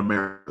in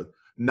America?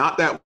 Not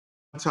that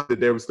one time that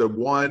there was the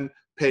one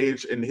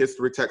page in the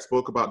history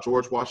textbook about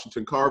George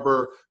Washington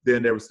Carver,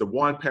 then there was the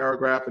one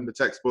paragraph in the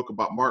textbook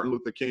about Martin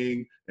Luther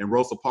King and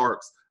Rosa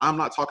Parks. I'm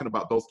not talking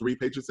about those 3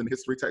 pages in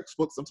history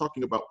textbooks. I'm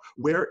talking about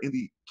where in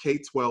the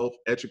K-12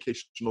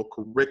 educational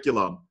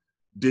curriculum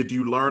did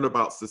you learn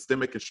about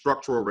systemic and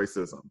structural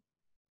racism,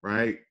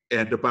 right?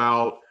 And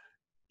about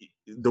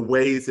the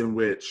ways in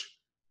which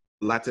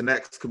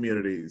Latinx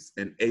communities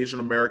and Asian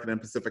American and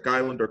Pacific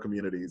Islander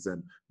communities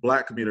and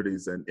Black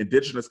communities and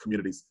Indigenous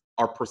communities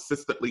are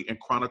persistently and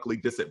chronically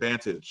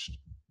disadvantaged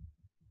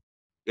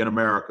in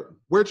America.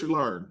 Where'd you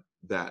learn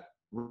that?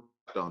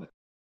 Reflect on it.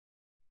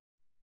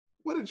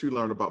 What did you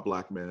learn about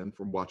Black men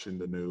from watching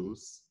the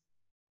news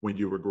when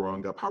you were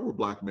growing up? How were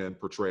Black men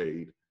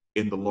portrayed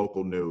in the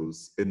local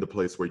news in the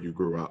place where you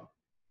grew up?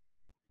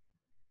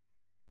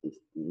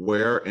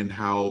 Where and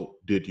how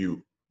did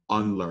you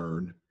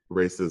unlearn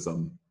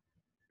racism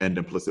and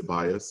implicit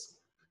bias?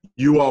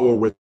 You all were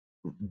with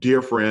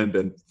dear friend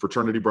and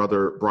fraternity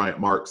brother, Bryant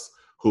Marks,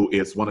 who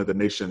is one of the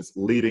nation's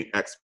leading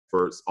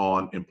experts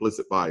on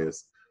implicit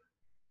bias.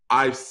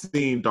 I've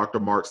seen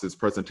Dr. Marks's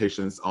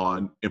presentations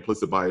on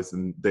implicit bias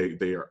and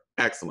they are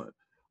excellent.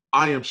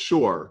 I am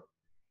sure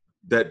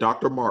that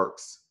Dr.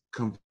 Marks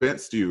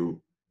convinced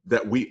you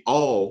that we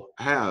all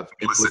have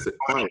implicit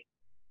bias.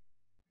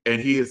 And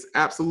he is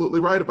absolutely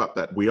right about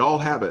that. We all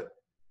have it,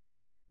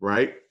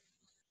 right?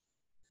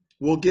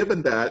 Well,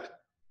 given that,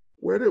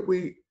 where did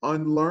we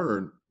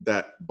unlearn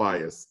that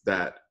bias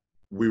that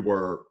we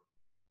were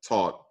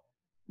taught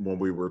when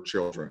we were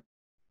children,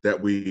 that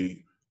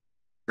we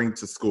bring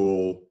to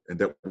school and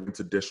that we bring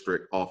to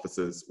district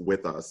offices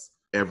with us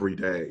every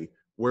day?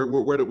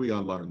 Where did we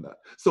unlearn that?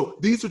 So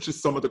these are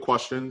just some of the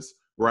questions,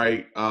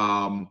 right?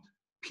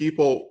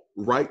 People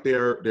write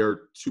their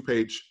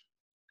 2-page,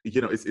 you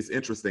know, it's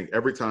interesting.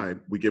 Every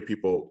time we give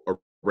people a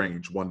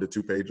range, 1 to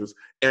 2 pages,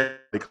 every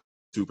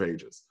 2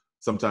 pages.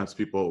 Sometimes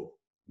people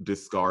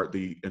discard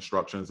the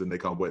instructions and they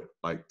come with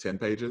like 10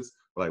 pages.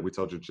 Like we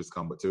told you, just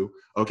come with 2.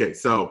 Okay,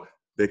 so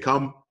they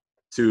come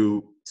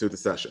to the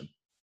session.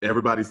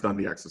 Everybody's done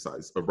the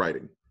exercise of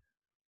writing.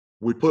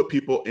 We put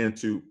people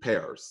into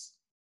pairs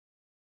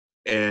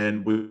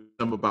and we give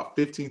them about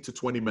 15 to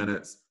 20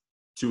 minutes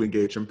to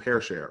engage in pair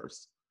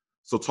shares.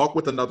 So talk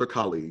with another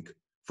colleague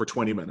for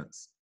 20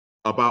 minutes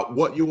about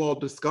what you all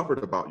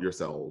discovered about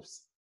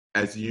yourselves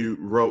as you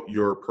wrote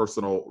your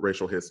personal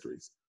racial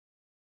histories.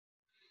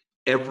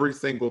 Every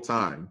single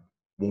time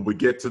when we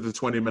get to the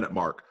 20-minute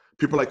mark,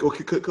 people are like,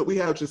 okay, could we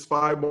have just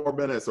 5 more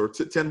minutes or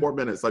 10 more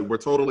minutes? Like, we're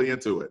totally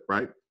into it,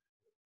 right?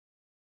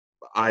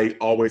 I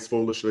always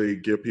foolishly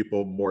give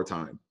people more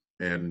time,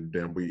 and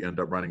then we end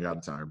up running out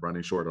of time,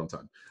 running short on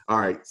time. All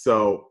right,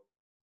 so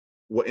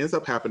what ends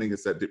up happening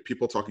is that the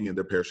people talking in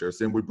their pair shares,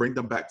 then we bring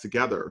them back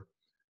together,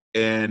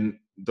 and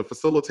the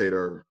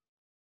facilitator,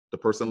 the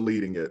person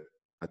leading it,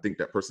 I think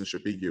that person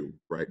should be you,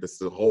 right? That's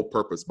the whole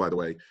purpose, by the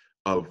way,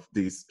 of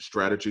these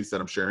strategies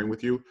that I'm sharing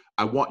with you.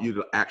 I want you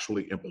to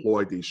actually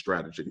employ these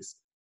strategies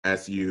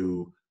as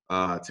you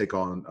take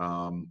on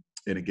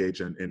and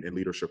engage in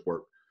leadership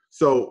work.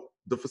 So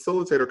the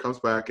facilitator comes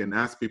back and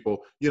asks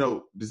people,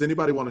 does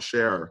anybody want to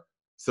share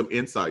some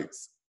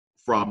insights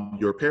from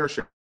your pair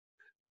share?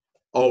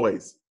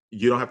 Always.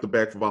 You don't have to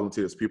beg for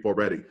volunteers. People are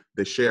ready.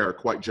 They share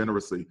quite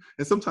generously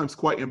and sometimes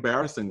quite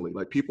embarrassingly.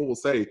 Like people will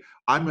say,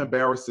 I'm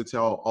embarrassed to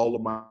tell all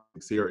of my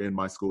kids here in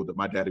my school that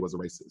my daddy was a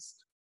racist.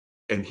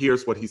 And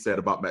here's what he said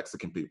about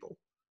Mexican people.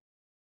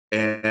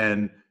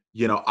 And,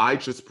 I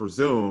just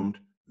presumed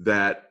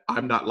that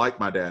I'm not like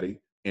my daddy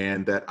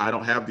and that I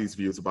don't have these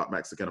views about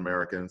Mexican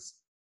Americans.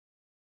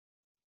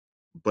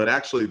 But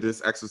actually,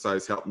 this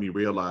exercise helped me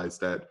realize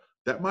that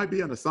that might be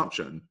an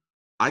assumption.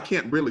 I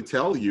can't really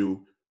tell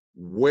you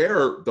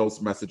where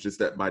those messages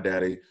that my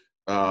daddy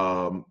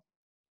taught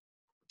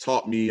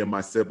me and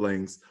my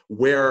siblings,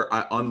 where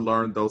I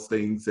unlearned those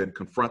things and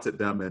confronted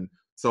them and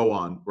so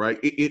on, right?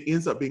 It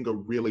ends up being a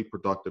really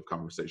productive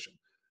conversation.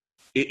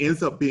 It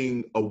ends up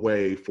being a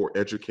way for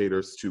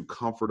educators to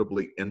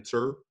comfortably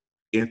enter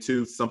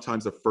into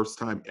sometimes a first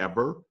time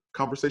ever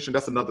conversation.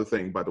 That's another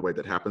thing, by the way,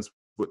 that happens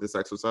with this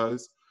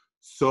exercise.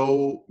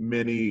 So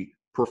many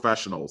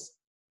professionals,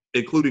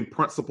 including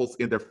principals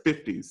in their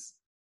 50s,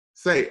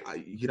 say,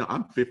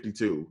 I'm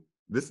 52.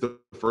 This is the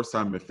first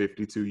time in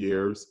 52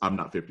 years. I'm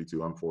not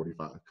 52, I'm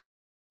 45.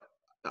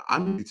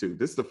 I'm 52.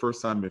 This is the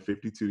first time in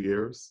 52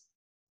 years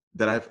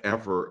that I've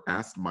ever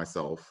asked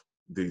myself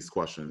these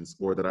questions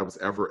or that I was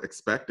ever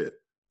expected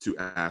to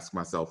ask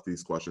myself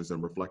these questions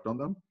and reflect on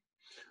them.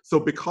 So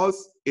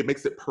because it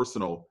makes it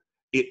personal,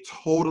 it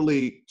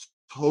totally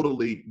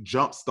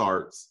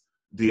jumpstarts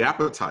the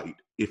appetite,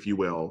 if you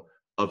will,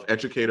 of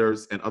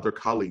educators and other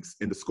colleagues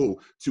in the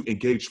school to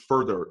engage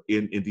further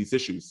in these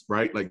issues,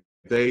 right? Like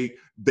they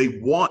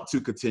want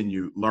to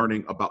continue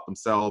learning about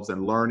themselves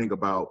and learning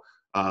about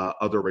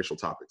other racial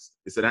topics.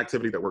 It's an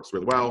activity that works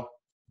really well.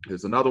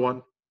 Here's another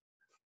one.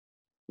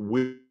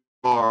 We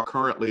are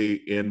currently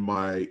in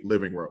my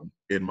living room,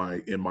 in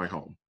my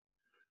home.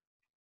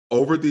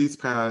 Over these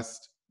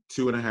past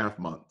 2.5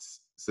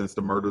 months since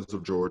the murders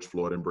of George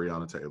Floyd and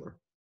Breonna Taylor,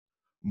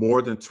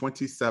 more than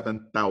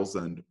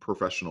 27,000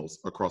 professionals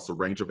across a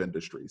range of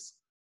industries,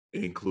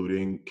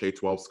 including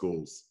K-12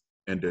 schools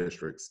and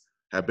districts,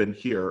 have been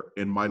here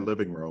in my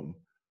living room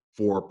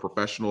for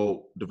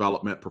professional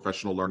development,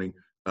 professional learning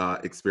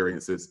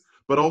experiences,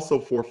 but also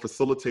for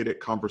facilitated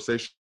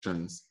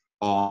conversations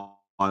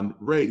on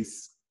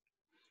race.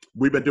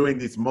 We've been doing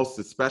these most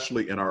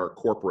especially in our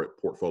corporate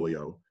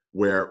portfolio,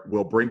 where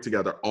we'll bring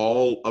together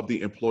all of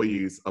the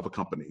employees of a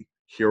company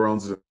here on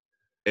Zoom.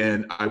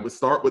 And I would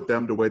start with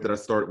them the way that I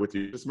started with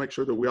you. Just make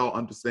sure that we all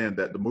understand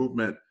that the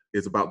movement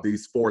is about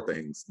these 4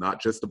 things,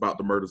 not just about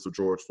the murders of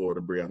George Floyd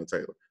and Breonna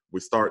Taylor. We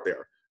start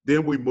there.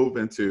 Then we move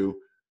into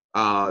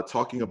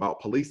talking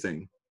about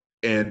policing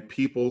and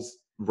people's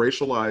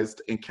racialized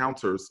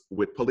encounters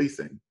with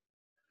policing.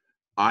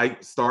 I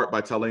start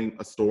by telling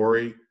a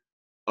story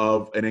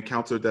of an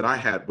encounter that I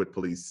had with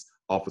police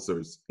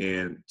officers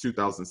in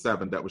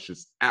 2007 that was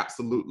just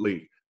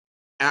absolutely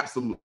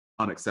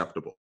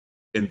unacceptable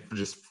and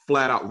just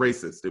flat out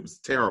racist. It was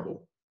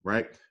terrible,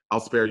 right? I'll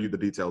spare you the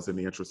details in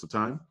the interest of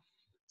time.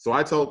 So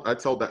I told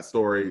that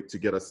story to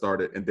get us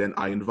started, and then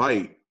I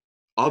invite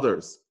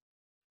others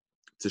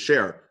to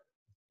share.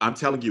 I'm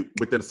telling you,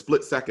 within a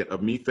split second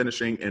of me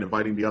finishing and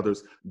inviting the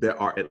others, there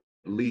are at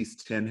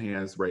least 10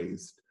 hands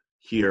raised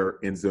here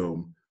in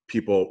Zoom,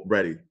 people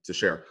ready to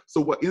share. So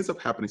what ends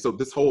up happening, so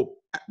this whole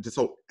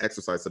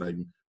exercise that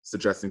I'm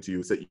suggesting to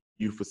you is that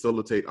you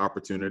facilitate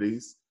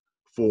opportunities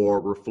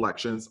for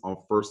reflections on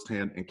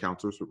firsthand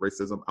encounters with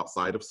racism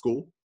outside of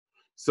school.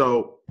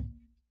 So,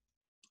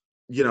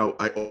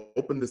 I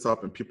open this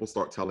up and people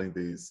start telling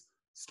these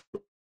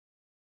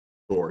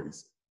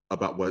stories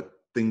about what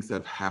things that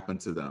have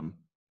happened to them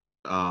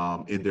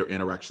in their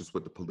interactions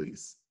with the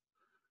police.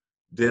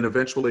 Then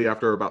eventually,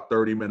 after about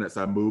 30 minutes,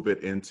 I move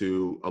it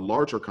into a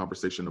larger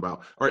conversation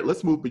about, all right,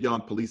 let's move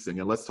beyond policing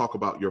and let's talk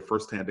about your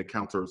firsthand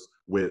encounters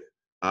with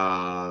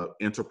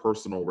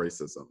interpersonal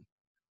racism,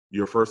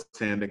 your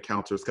firsthand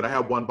encounters. Could I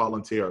have one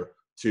volunteer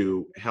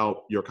to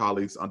help your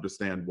colleagues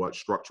understand what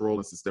structural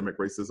and systemic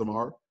racism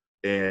are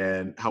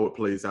and how it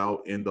plays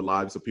out in the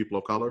lives of people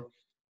of color?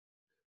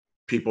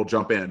 People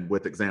jump in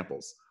with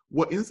examples.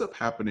 What ends up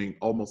happening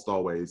almost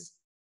always,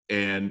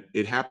 and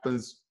it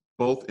happens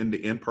both in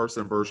the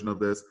in-person version of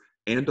this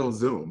and on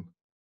Zoom,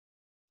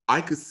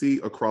 I could see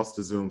across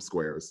the Zoom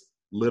squares,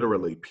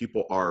 literally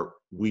people are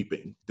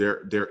weeping.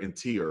 They're in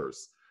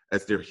tears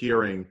as they're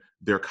hearing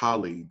their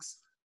colleagues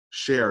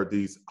share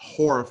these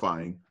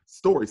horrifying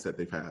stories that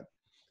they've had.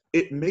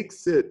 It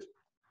makes it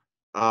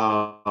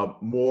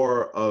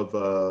more of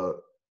a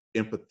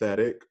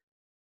empathetic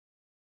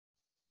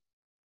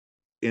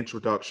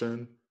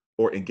introduction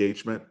or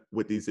engagement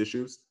with these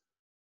issues.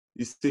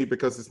 You see,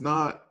 because it's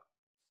not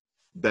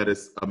that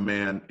it's a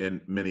man in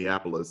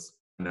Minneapolis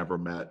I never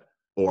met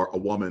or a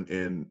woman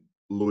in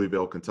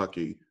Louisville,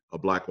 Kentucky a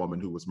Black woman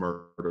who was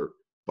murdered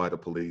by the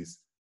police.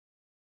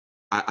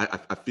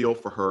 I feel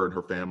for her and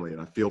her family,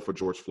 and I feel for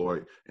George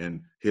Floyd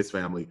and his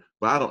family,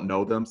 but I don't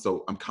know them.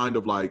 So I'm kind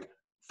of like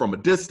from a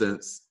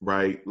distance,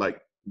 right?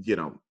 Like, you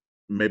know,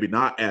 maybe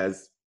not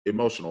as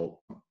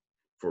emotional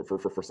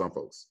for some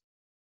folks.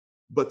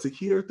 But to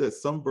hear that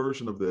some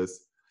version of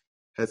this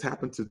has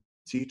happened to a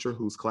teacher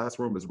whose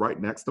classroom is right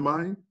next to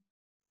mine,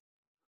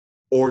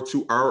 or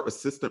to our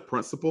assistant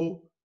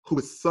principal, who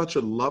is such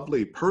a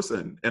lovely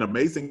person, an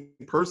amazing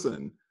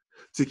person,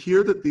 to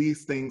hear that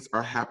these things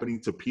are happening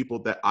to people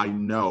that I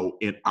know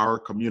in our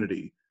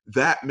community,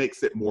 that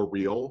makes it more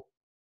real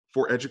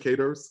for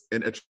educators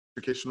and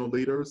educational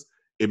leaders.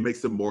 It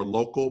makes it more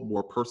local,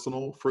 more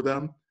personal for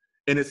them.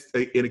 And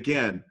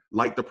again,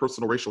 like the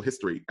personal racial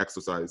history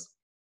exercise,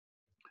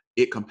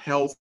 it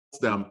compels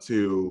them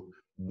to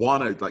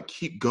want to like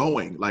keep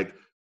going. Like,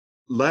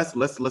 let's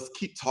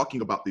keep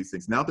talking about these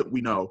things now that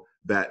we know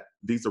that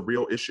these are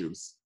real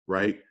issues,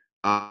 right?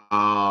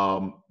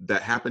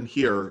 That happen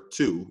here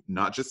too,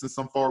 not just in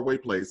some faraway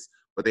place,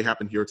 but they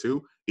happen here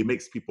too. It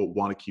makes people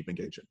want to keep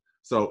engaging.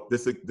 So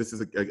this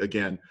is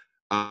again,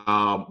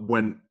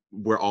 when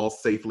we're all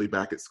safely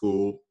back at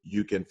school,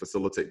 you can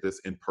facilitate this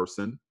in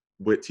person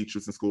with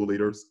teachers and school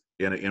leaders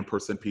in an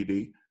in-person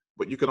PD,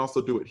 but you can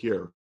also do it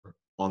here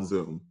on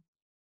Zoom.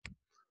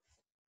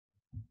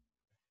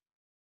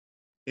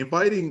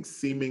 Inviting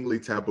seemingly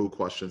taboo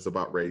questions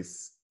about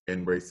race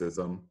and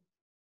racism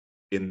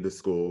in the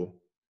school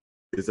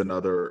is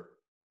another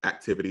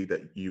activity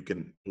that you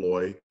can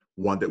employ,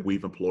 one that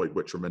we've employed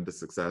with tremendous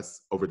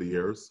success over the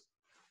years.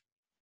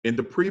 In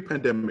the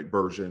pre-pandemic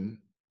version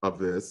of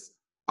this,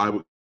 I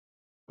would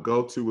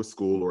go to a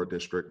school or a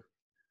district,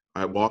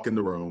 I'd walk in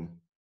the room,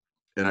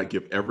 and I'd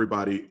give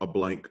everybody a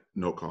blank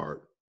note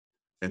card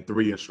and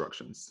 3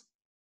 instructions.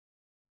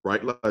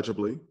 Write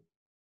legibly,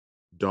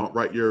 don't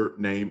write your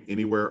name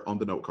anywhere on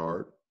the note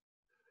card,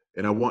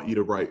 and I want you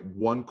to write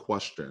one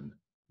question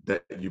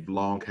that you've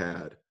long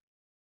had,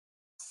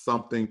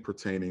 something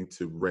pertaining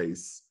to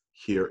race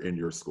here in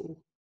your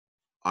school.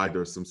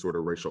 Either some sort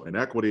of racial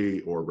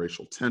inequity or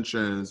racial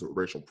tensions or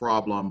racial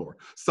problem or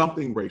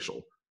something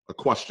racial, a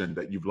question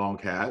that you've long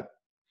had,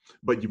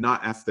 but you've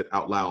not asked it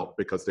out loud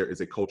because there is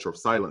a culture of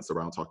silence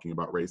around talking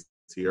about race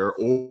here,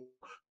 or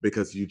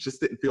because you just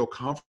didn't feel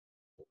comfortable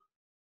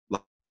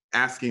like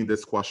asking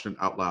this question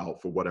out loud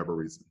for whatever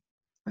reason.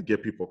 I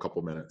give people a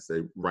couple minutes,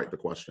 they write the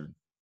question.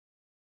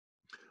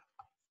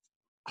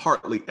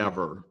 Hardly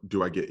ever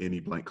do I get any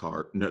blank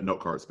note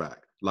cards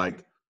back.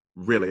 Like,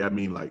 really, I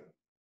mean, like,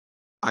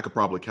 I could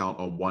probably count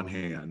on one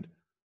hand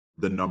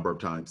the number of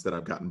times that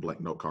I've gotten blank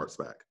note cards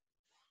back.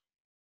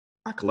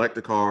 I collect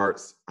the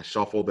cards, I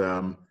shuffle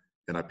them,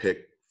 and I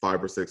pick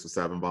 5 or 6 or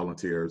 7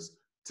 volunteers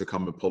to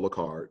come and pull a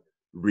card,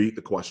 read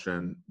the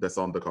question that's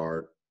on the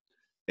card,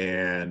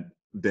 and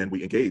then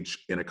we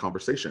engage in a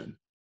conversation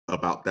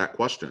about that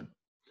question.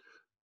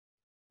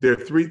 There are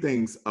 3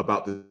 things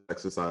about this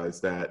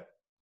exercise that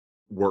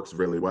works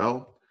really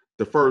well.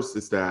 The first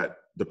is that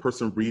the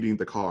person reading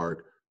the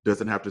card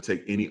doesn't have to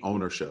take any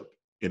ownership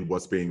in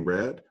what's being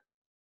read.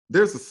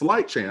 There's a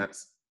slight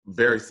chance,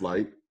 very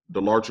slight,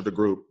 the larger the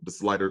group, the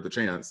slighter the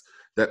chance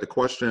that the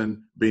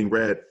question being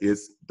read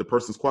is the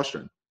person's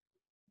question.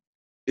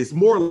 It's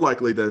more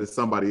likely that it's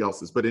somebody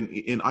else's, but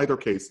in either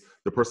case,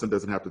 the person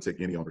doesn't have to take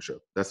any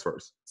ownership. That's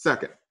first.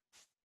 Second,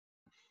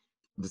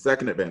 the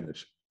second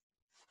advantage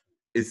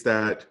is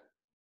that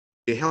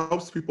it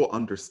helps people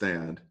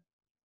understand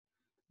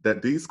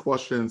that these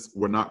questions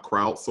were not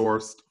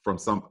crowdsourced from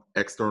some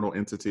external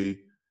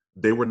entity.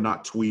 They were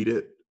not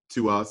tweeted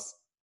to us.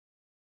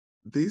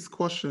 These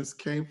questions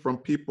came from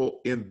people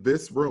in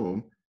this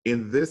room,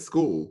 in this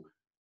school.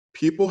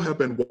 People have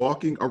been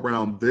walking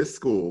around this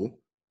school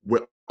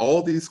with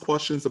all these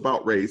questions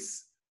about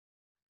race,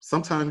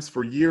 sometimes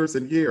for years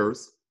and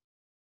years,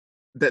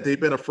 that they've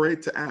been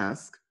afraid to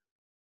ask.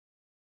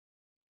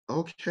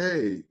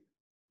 Okay,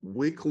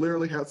 we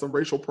clearly had some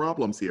racial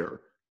problems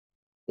here,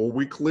 or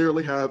we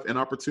clearly have an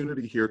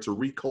opportunity here to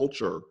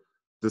reculture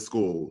the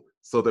school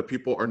so that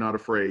people are not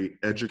afraid,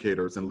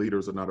 educators and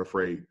leaders are not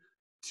afraid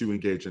to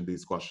engage in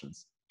these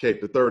questions. Okay,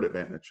 the third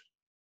advantage.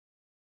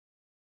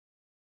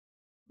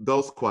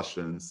 Those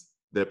questions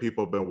that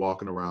people have been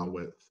walking around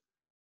with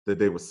that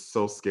they were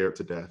so scared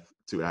to death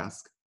to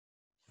ask,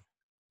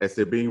 as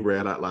they're being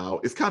read out loud,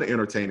 it's kind of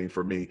entertaining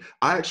for me.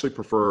 I actually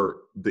prefer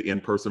the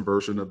in-person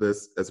version of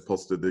this as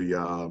opposed to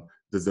the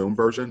Zoom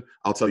version.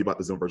 I'll tell you about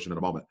the Zoom version in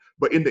a moment.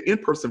 But in the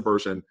in-person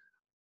version,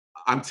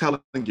 I'm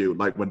telling you,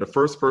 like when the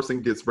first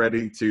person gets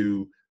ready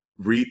to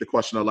read the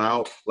question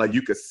aloud, like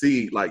you could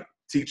see like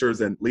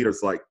teachers and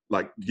leaders like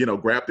you know,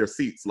 grab their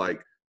seats,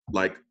 like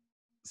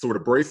sort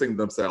of bracing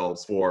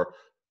themselves for,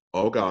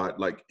 oh God,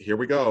 like here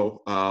we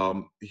go.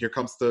 Here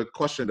comes the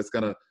question that's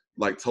gonna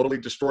like totally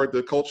destroy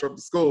the culture of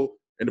the school.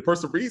 And the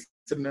person reads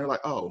it and they're like,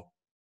 oh,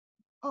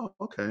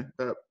 okay,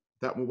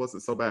 that one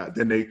wasn't so bad.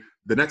 Then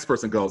the next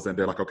person goes and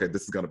they're like, okay,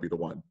 this is gonna be the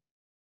one.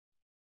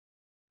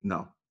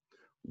 No.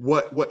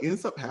 What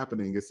ends up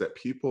happening is that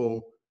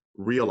people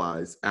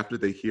realize after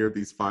they hear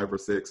these 5 or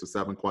 6 or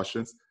 7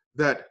 questions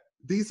that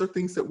these are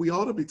things that we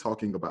ought to be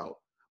talking about,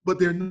 but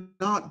they're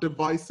not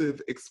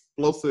divisive,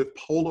 explosive,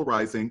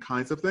 polarizing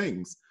kinds of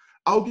things.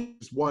 I'll give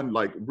just one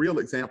like real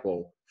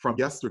example from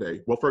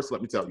yesterday. Well, first,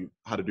 let me tell you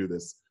how to do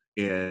this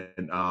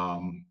in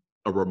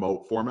a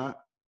remote format.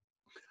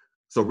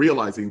 So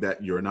realizing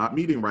that you're not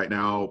meeting right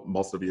now,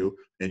 most of you,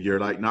 and you're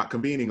like not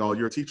convening all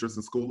your teachers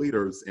and school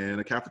leaders in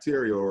a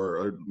cafeteria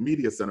or a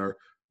media center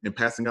and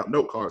passing out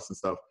note cards and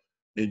stuff,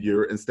 and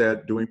you're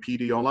instead doing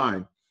PD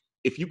online.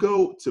 If you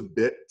go to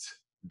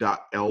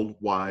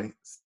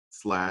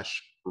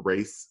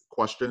bit.ly/race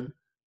question,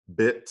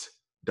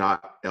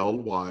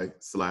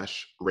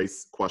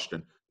 bit.ly/race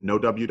question, no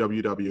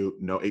www,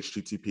 no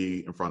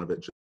HTTP in front of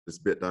it,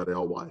 just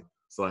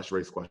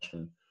bit.ly/race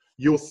question,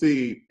 you'll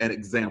see an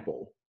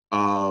example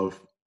of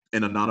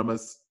an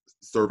anonymous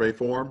survey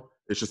form.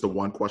 It's just a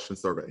 1-question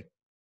survey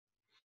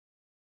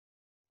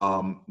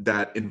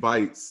that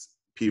invites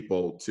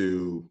people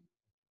to,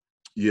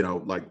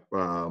 write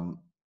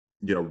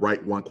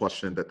one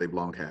question that they've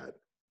long had,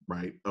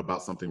 right,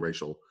 about something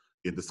racial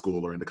in the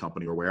school or in the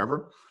company or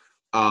wherever.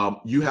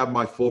 You have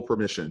my full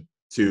permission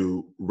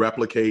to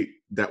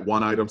replicate that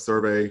 1-item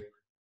survey,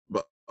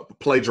 but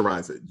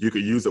plagiarize it. You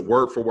could use it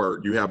word for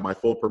word. You have my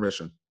full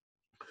permission.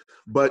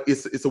 But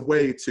it's a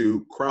way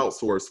to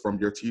crowdsource from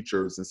your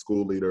teachers and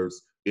school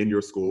leaders in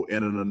your school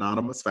in an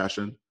anonymous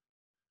fashion.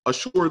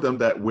 Assure them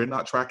that we're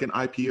not tracking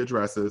IP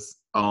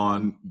addresses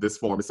on this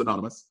form. It's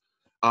anonymous.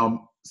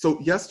 So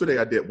yesterday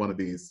I did one of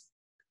these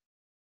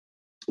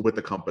with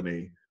the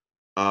company,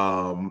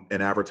 an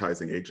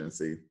advertising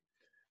agency.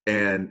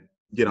 And,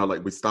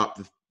 like we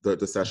stopped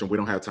the session. We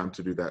don't have time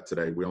to do that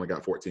today. We only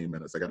got 14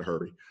 minutes. I got to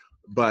hurry.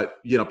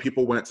 But,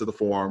 people went to the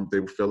form. They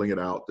were filling it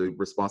out. The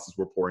responses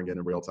were pouring in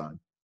real time.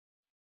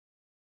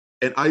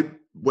 And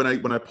when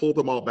I pulled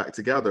them all back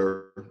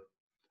together,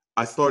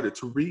 I started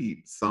to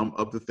read some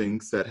of the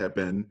things that have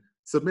been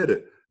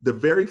submitted. The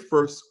very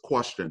first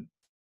question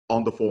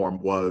on the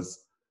form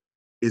was,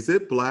 is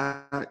it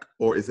Black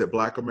or is it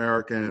Black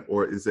American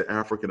or is it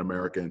African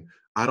American?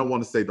 I don't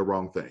want to say the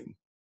wrong thing.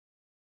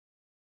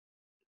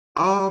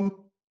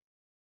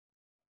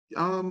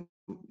 Yeah,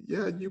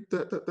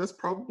 that's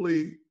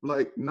probably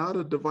like not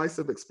a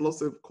divisive,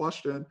 explosive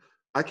question.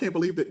 I can't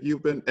believe that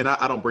you've been, and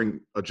I don't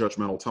bring a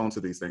judgmental tone to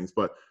these things,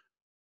 but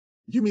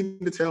you mean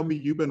to tell me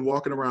you've been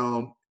walking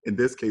around, in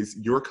this case,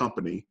 your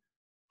company,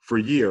 for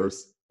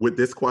years with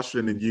this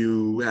question and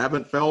you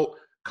haven't felt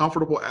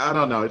comfortable? I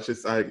don't know. It's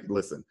just,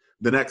 listen,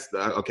 the next,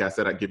 okay, I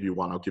said I'd give you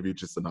one. I'll give you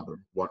just another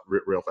one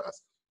real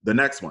fast. The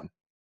next one,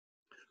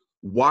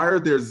 why are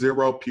there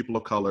 0 people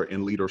of color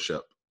in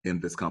leadership in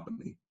this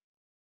company?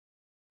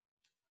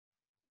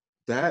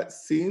 That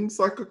seems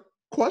like a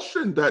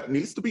question that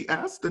needs to be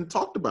asked and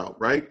talked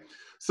about, right?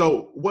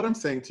 So what I'm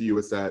saying to you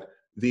is that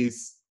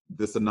this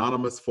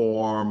anonymous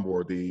form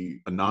or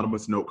the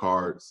anonymous note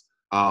cards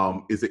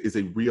is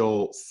a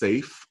real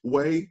safe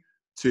way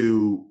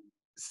to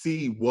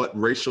see what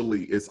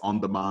racially is on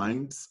the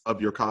minds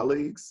of your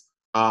colleagues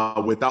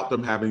without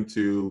them having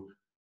to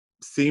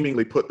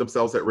seemingly put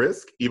themselves at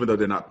risk, even though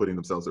they're not putting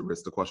themselves at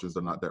risk. The questions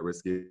are not that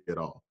risky at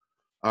all.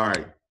 All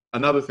right,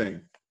 another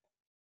thing.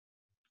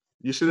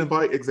 You should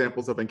invite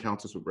examples of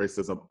encounters with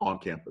racism on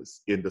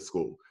campus, in the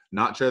school,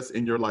 not just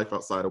in your life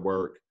outside of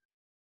work,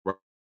 right?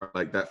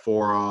 Like that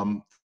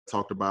forum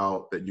talked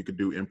about that you could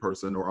do in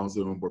person or on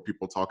Zoom, where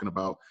people are talking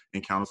about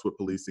encounters with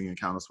policing,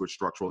 encounters with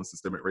structural and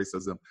systemic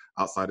racism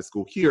outside of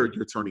school. Here,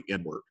 you're turning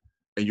inward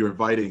and you're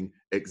inviting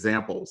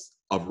examples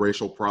of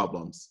racial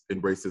problems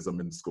and racism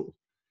in the school.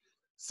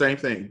 Same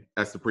thing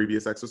as the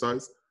previous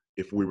exercise.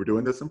 If we were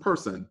doing this in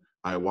person,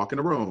 I walk in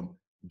a room,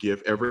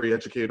 give every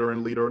educator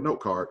and leader a note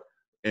card,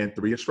 and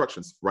 3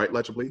 instructions: write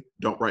legibly,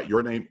 don't write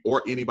your name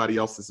or anybody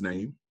else's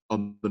name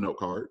on the note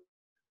card.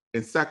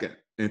 And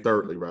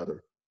thirdly,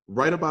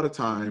 write about a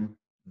time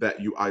that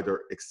you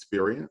either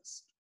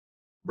experienced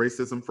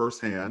racism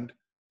firsthand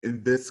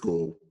in this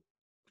school,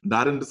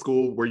 not in the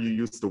school where you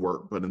used to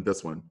work, but in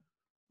this one,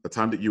 a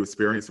time that you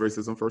experienced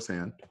racism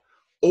firsthand,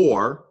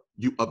 or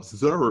you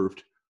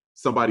observed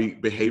somebody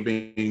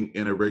behaving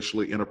in a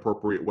racially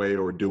inappropriate way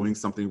or doing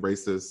something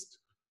racist,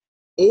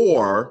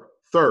 or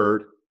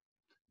third,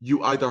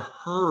 you either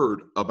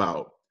heard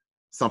about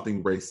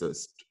something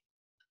racist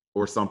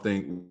or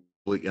something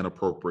really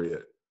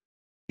inappropriate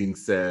being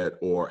said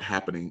or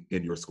happening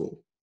in your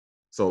school.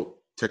 So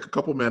take a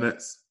couple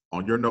minutes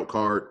on your note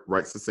card,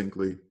 write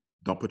succinctly,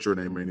 don't put your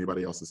name or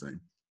anybody else's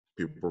name.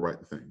 People write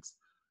the things.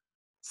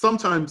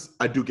 Sometimes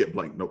I do get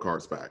blank note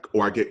cards back,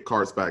 or I get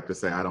cards back to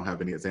say I don't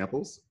have any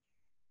examples.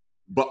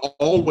 But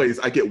always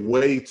I get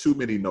way too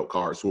many note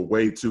cards with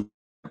way too many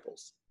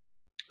examples.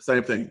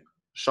 Same thing,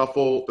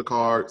 shuffle the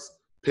cards,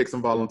 pick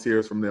some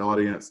volunteers from the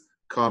audience,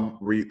 come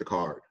read the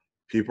card.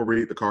 People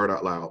read the card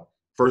out loud.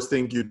 First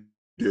thing you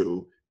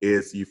do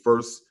is you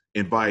first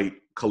invite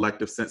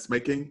collective sense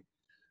making.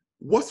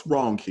 What's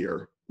wrong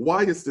here?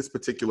 Why is this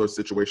particular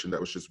situation that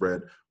was just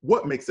read,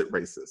 what makes it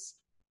racist?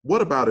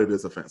 What about it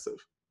is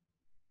offensive,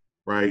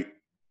 right?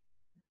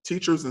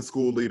 Teachers and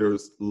school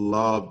leaders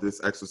love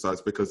this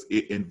exercise because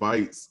it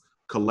invites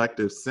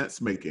collective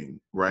sense making,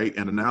 right,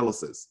 and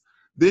analysis.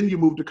 Then you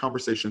move the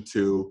conversation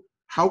to,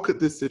 how could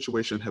this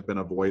situation have been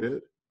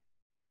avoided?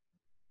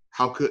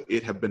 How could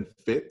it have been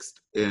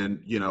fixed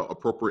and,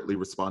 appropriately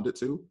responded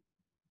to?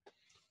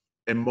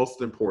 And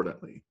most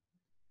importantly,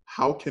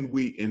 how can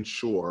we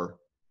ensure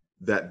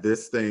that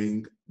this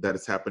thing that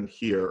has happened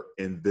here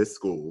in this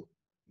school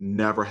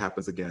never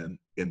happens again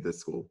in this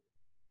school?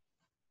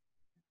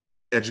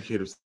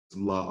 Educators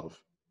love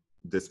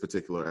this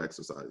particular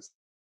exercise.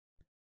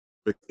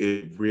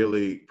 It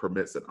really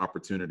permits an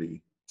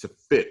opportunity to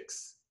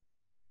fix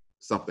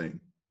something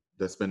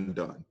that's been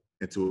done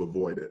and to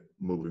avoid it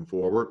moving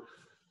forward.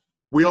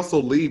 We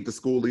also leave the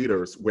school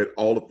leaders with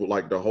all of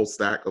the whole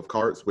stack of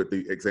cards with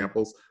the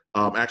examples.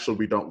 Actually,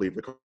 we don't leave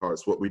the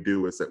cards. What we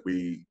do is that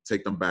we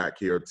take them back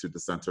here to the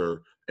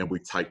center and we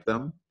type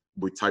them.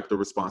 We type the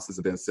responses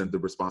and then send the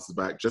responses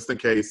back, just in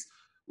case,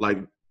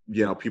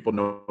 people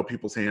know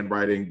people's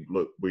handwriting.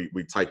 Look,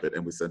 we type it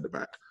and we send it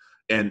back.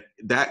 And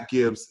that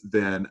gives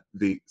then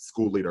the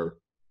school leader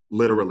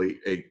literally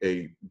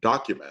a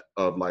document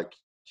of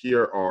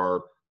here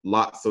are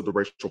lots of the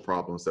racial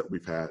problems that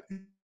we've had.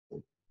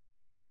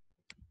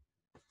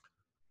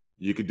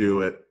 You could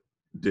do it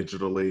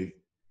digitally,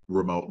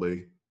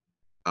 remotely.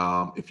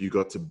 If you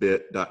go to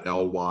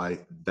bit.ly,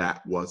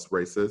 that was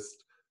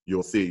racist,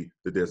 you'll see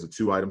that there's a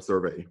 2-item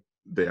survey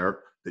there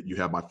that you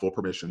have my full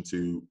permission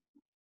to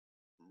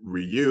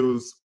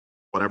reuse,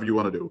 whatever you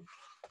want to do.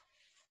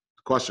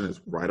 The question is,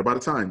 write about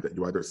a time that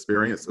you either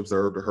experienced,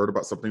 observed, or heard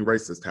about something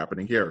racist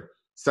happening here.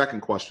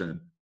 Second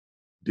question,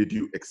 did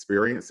you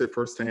experience it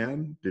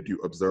firsthand? Did you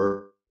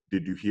observe?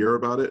 Did you hear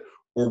about it?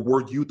 Or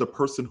were you the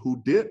person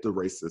who did the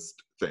racist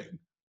thing?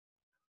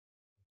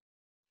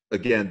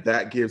 Again,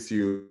 that gives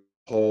you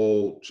a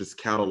whole just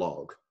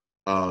catalog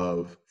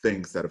of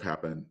things that have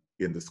happened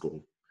in the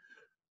school.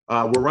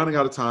 We're running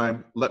out of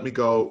time. Let me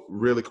go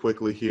really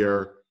quickly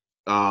here.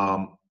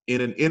 In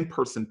an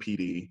in-person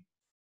PD,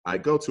 I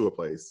go to a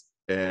place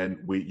and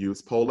we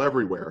use Poll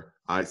Everywhere.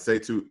 I say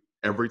to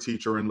every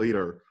teacher and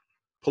leader,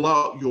 pull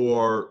out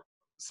your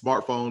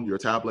smartphone, your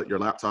tablet, your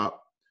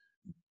laptop,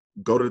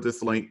 go to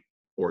this link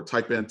or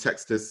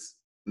text this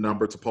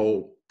number to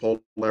Poll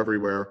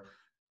Everywhere.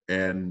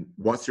 And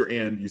once you're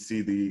in, you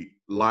see the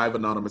live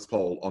anonymous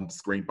poll on the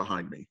screen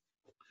behind me.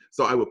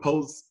 So I would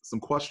pose some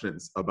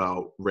questions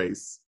about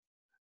race,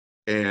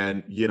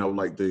 and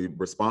the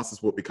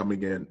responses will be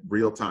coming in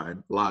real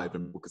time, live,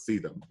 and we could see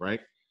them, right?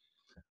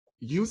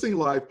 Using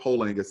live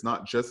polling is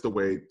not just a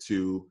way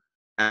to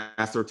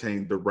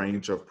ascertain the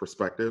range of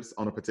perspectives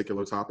on a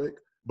particular topic,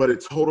 but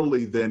it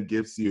totally then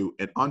gives you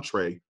an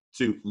entree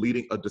to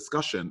leading a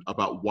discussion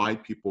about why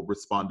people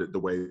responded the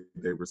way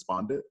they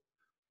responded.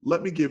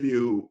 Let me give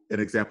you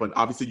an example. And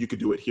obviously you could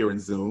do it here in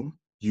Zoom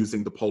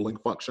using the polling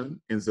function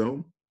in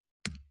Zoom.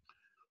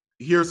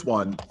 Here's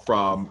one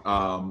from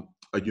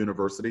a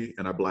university,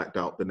 and I blacked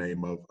out the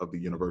name of the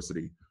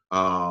university.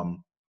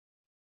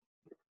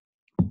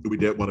 We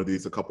did one of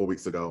these a couple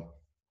weeks ago.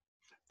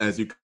 As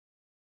you can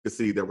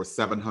see, there were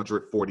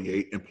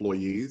 748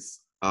 employees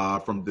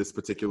from this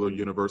particular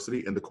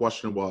university. And the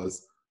question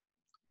was,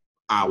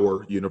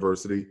 our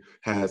university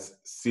has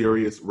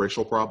serious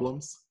racial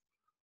problems.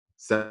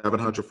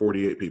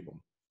 748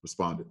 people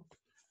responded.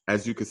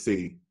 As you can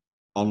see,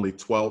 only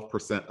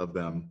 12% of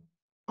them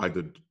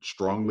either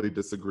strongly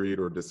disagreed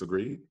or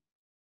disagreed.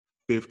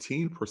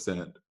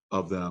 15%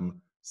 of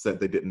them said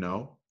they didn't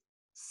know.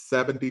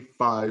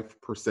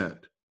 75%,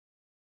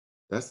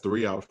 that's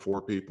 3 out of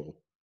 4 people,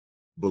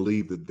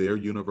 believe that their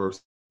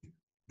university,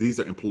 these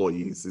are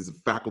employees, these are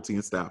faculty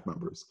and staff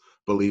members,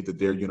 believe that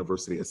their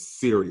university has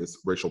serious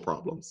racial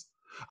problems.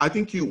 I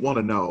think you want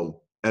to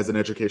know, as an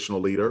educational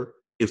leader,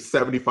 if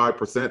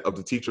 75% of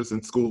the teachers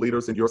and school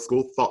leaders in your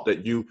school thought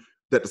that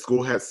the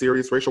school had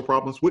serious racial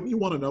problems. Wouldn't you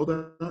want to know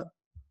that?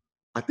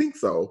 I think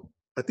so.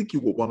 I think you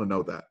would want to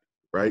know that,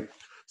 right?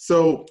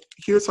 So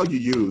here's how you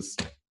use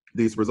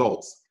these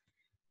results.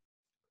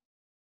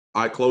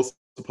 I close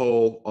the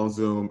poll on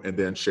Zoom and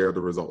then share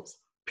the results.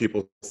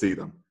 People see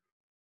them.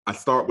 I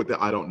start with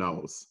the I don't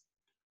knows.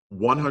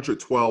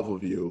 112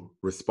 of you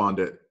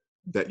responded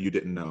that you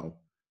didn't know.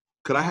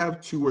 Could I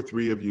have 2 or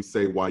 3 of you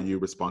say why you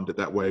responded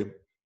that way?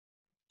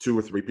 2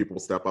 or 3 people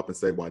step up and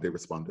say why they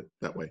responded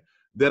that way.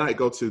 Then I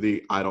go to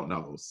the I don't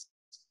knows,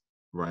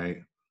 right?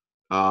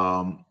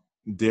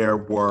 There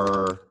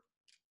were,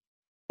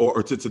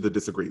 or to the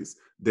disagrees.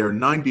 There are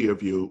 90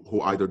 of you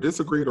who either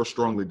disagreed or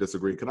strongly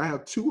disagreed. Can I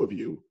have 2 of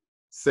you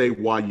say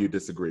why you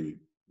disagreed?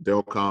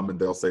 They'll come and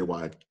they'll say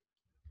why.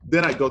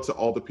 Then I go to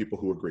all the people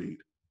who agreed.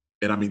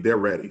 And I mean, they're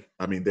ready.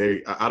 I mean,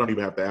 I don't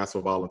even have to ask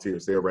for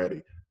volunteers. They're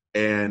ready.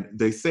 And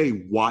they say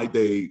why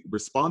they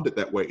responded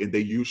that way. And they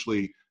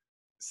usually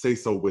say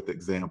so with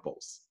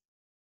examples.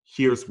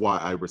 Here's why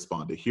I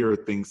responded. Here are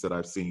things that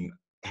I've seen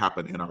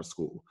happen in our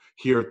school.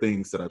 Here are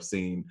things that I've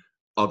seen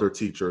other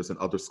teachers and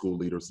other school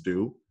leaders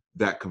do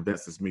that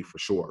convinces me for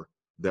sure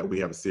that we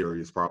have a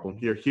serious problem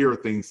here. Here are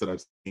things that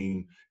I've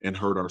seen and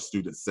heard our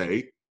students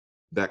say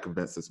that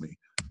convinces me.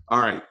 All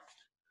right,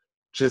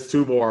 just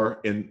two more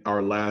in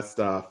our last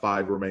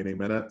 5 remaining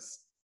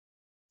minutes.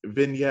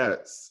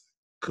 Vignettes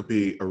could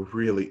be a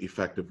really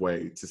effective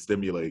way to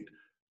stimulate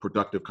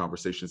productive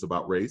conversations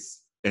about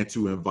race and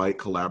to invite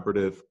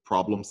collaborative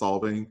problem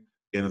solving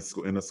in a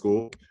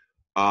school.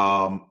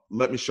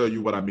 Let me show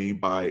you what I mean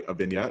by a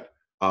vignette.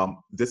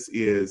 This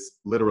is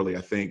literally,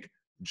 I think,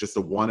 just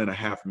a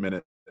 1.5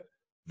 minute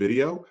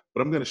video,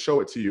 but I'm going to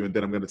show it to you and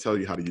then I'm going to tell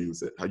you how to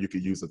use it, how you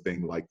could use a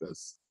thing like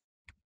this.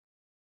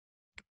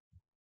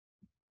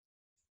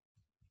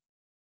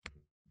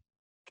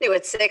 New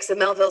at 6, the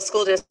Melville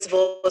School District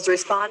was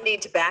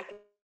responding to back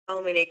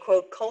following a,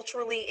 quote,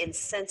 culturally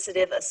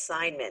insensitive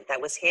assignment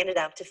that was handed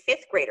out to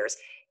 5th graders.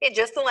 In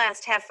just the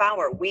last half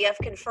hour, we have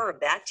confirmed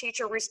that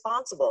teacher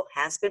responsible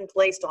has been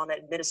placed on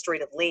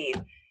administrative leave.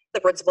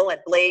 The principal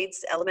at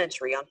Blades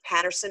Elementary on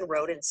Patterson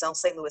Road in South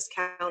St. Louis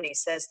County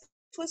says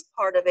this was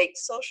part of a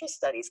social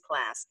studies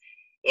class.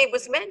 It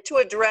was meant to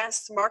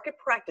address market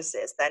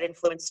practices that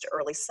influenced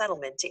early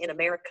settlement in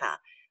America.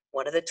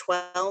 One of the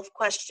 12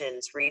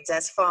 questions reads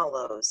as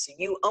follows.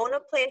 You own a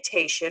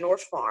plantation or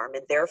farm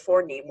and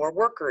therefore need more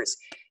workers.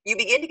 You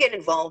begin to get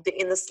involved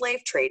in the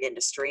slave trade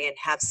industry and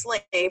have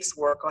slaves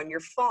work on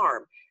your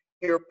farm.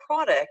 Your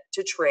product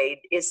to trade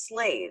is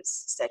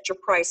slaves. Set your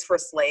price for a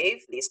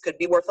slave. These could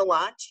be worth a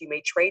lot. You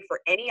may trade for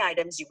any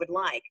items you would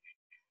like.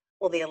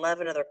 Well, the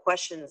 11 other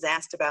questions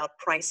asked about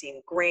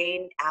pricing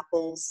grain,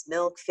 apples,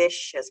 milk,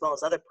 fish, as well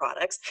as other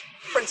products.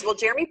 Principal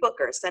Jeremy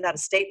Booker sent out a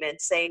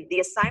statement saying the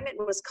assignment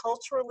was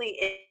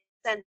culturally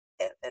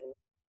insensitive.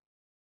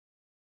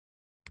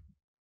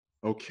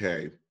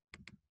 Okay,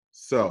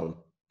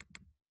 so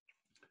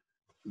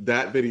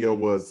that video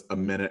was a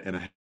 1.5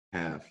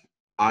 minutes.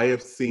 I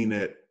have seen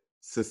it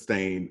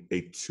sustain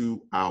a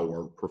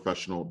 2-hour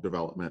professional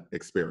development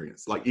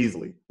experience, like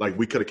easily. Like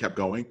we could have kept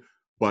going,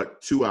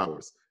 but 2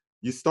 hours.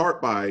 You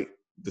start by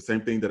the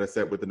same thing that I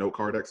said with the note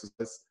card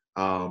exercise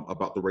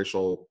about the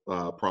racial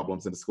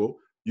problems in the school.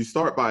 You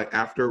start by,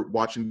 after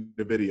watching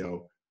the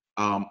video,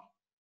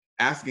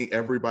 asking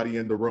everybody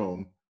in the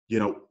room, you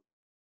know,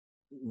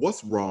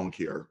 what's wrong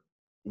here?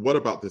 What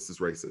about this is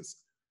racist?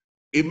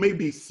 It may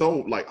be so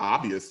like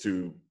obvious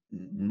to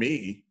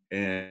me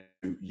and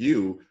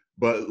you,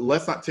 but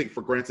let's not take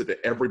for granted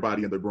that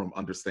everybody in the room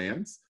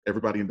understands,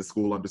 everybody in the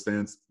school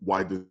understands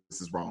why this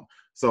is wrong.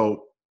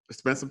 So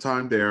spend some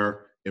time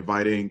there,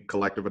 inviting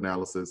collective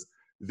analysis,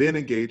 then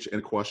engage in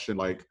a question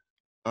like,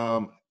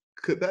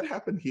 could that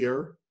happen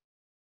here?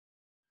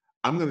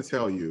 I'm going to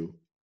tell you,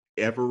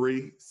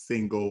 every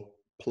single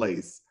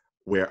place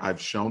where I've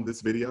shown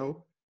this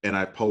video and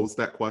I posed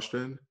that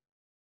question,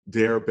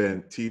 there have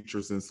been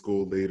teachers and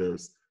school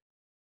leaders,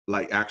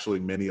 like actually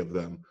many of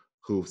them,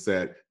 who've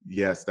said,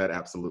 yes, that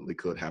absolutely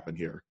could happen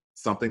here.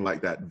 Something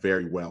like that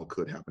very well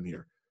could happen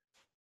here.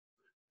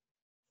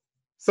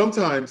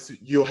 Sometimes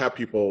you'll have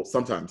people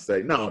sometimes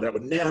say, no, that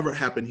would never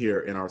happen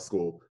here in our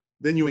school.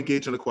 Then you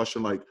engage in a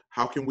question like,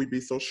 how can we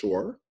be so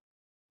sure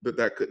that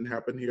that couldn't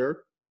happen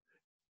here?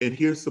 And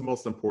here's the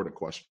most important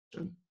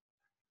question.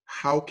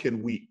 How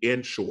can we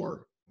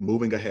ensure,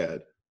 moving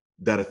ahead,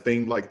 that a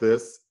thing like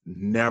this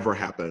never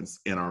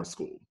happens in our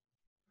school?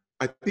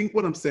 I think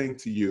what I'm saying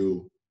to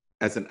you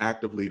as an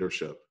act of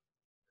leadership,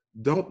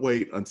 don't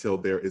wait until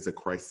there is a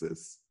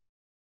crisis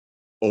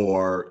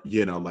or,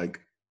 you know,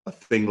 like a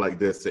thing like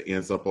this that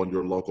ends up on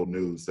your local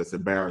news that's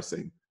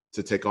embarrassing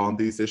to take on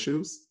these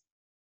issues.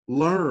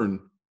 Learn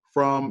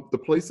from the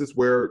places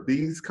where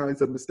these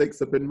kinds of mistakes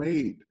have been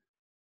made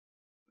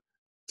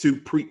to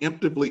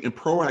preemptively and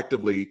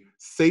proactively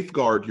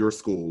safeguard your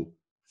school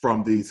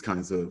from these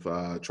kinds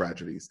of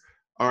tragedies.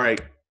 All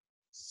right,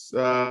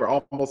 we're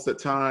almost at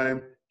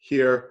time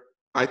here.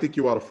 I think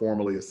you ought to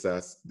formally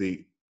assess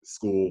the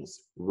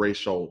school's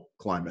racial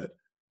climate.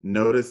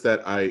 Notice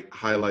that I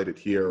highlighted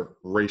here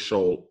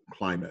racial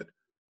climate.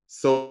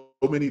 So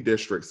many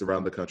districts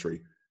around the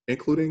country,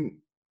 including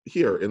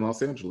here in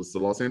Los Angeles, the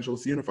Los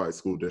Angeles Unified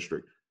School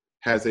District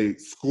has a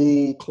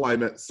school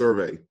climate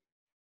survey.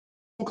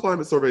 School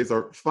climate surveys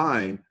are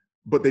fine,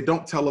 but they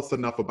don't tell us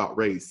enough about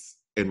race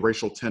and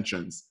racial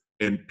tensions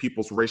and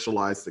people's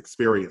racialized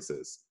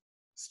experiences.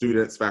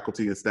 Students,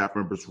 faculty, and staff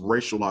members'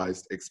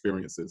 racialized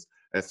experiences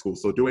at school.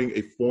 So doing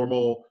a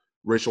formal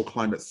racial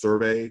climate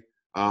survey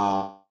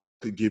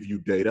could give you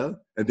data,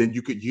 and then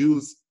you could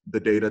use the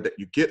data that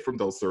you get from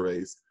those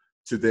surveys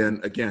to then,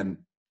 again,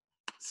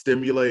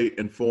 stimulate,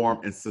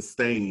 inform, and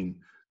sustain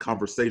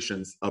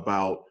conversations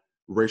about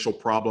racial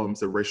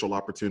problems and racial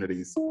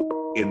opportunities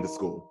in the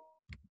school.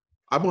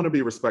 I want to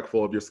be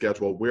respectful of your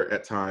schedule. We're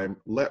at time.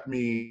 Let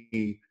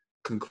me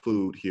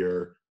conclude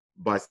here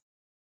by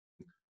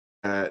saying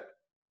that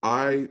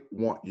I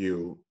want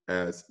you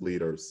as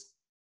leaders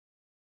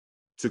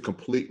to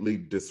completely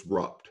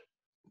disrupt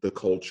the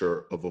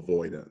culture of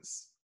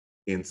avoidance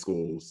in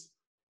schools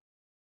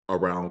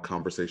around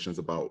conversations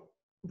about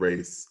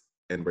race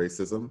and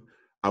racism.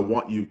 I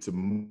want you to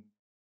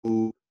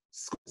move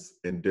schools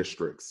and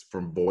districts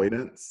from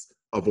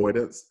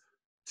avoidance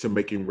to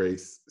making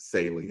race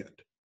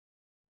salient.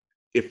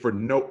 If for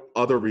no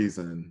other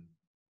reason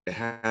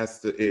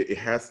it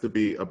has to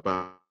be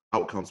about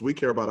outcomes. We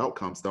care about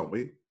outcomes, don't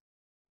we?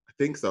 I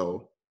think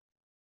so.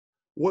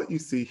 What you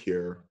see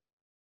here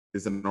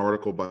is an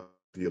article by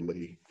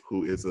Lee,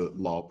 who is a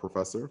law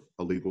professor,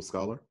 a legal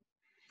scholar.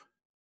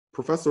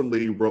 Professor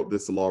Lee wrote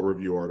this law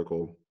review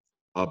article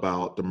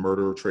about the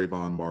murder of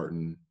Trayvon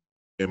Martin,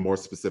 and more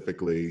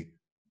specifically,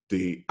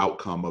 the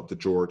outcome of the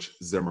George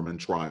Zimmerman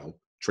trial,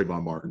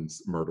 Trayvon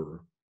Martin's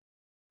murderer.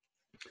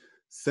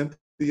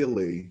 Cynthia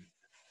Lee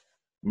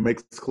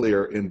makes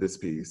clear in this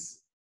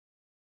piece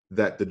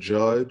that the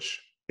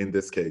judge in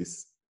this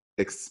case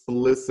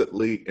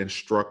explicitly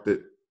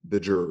instructed the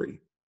jury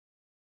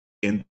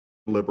in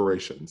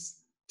deliberations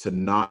to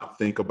not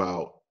think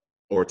about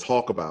or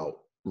talk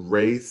about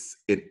race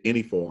in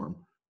any form,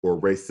 or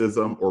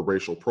racism or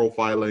racial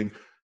profiling.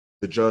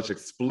 The judge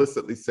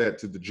explicitly said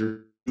to the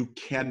jury, you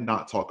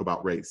cannot talk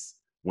about race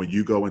when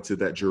you go into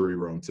that jury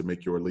room to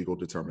make your legal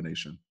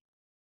determination.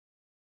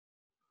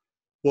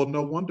 Well,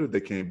 no wonder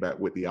they came back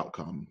with the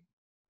outcome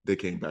they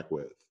came back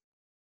with.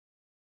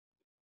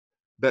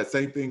 That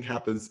same thing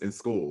happens in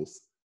schools.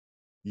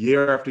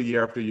 Year after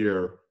year after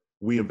year,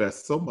 we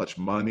invest so much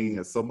money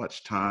and so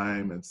much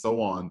time and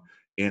so on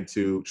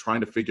into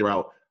trying to figure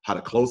out how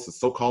to close the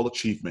so-called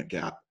achievement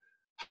gap,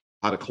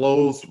 how to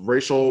close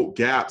racial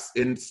gaps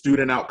in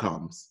student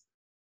outcomes.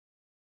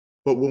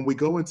 But when we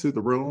go into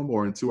the room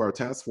or into our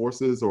task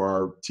forces or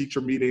our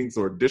teacher meetings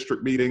or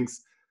district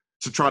meetings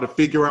to try to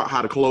figure out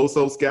how to close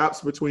those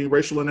gaps between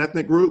racial and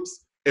ethnic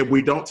groups, and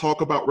we don't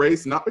talk about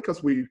race, not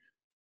because we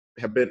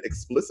have been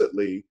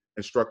explicitly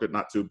instructed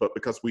not to, but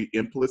because we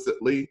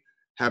implicitly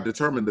have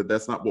determined that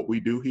that's not what we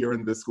do here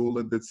in this school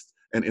and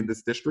in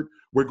this district,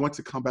 we're going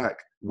to come back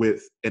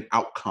with an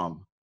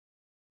outcome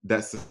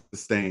that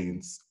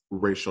sustains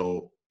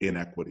racial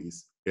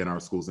inequities in our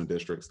schools and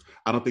districts.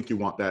 I don't think you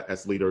want that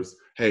as leaders.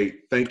 Hey,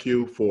 thank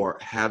you for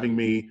having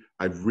me.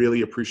 I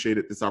really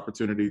appreciated this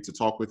opportunity to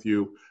talk with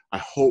you. I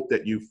hope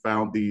that you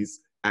found these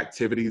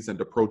activities and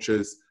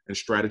approaches and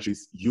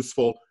strategies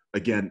useful.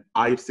 Again,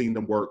 I've seen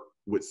them work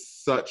with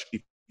such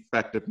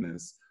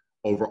effectiveness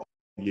over all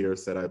the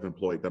years that I've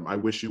employed them. I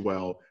wish you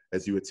well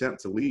as you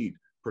attempt to lead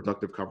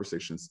productive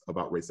conversations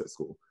about race at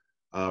school.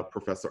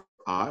 Professor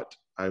Ott,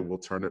 I will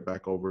turn it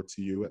back over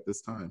to you at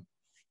this time.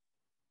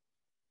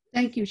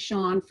 Thank you,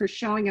 Shaun, for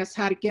showing us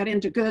how to get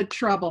into good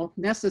trouble,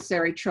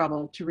 necessary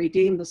trouble, to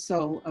redeem the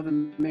soul of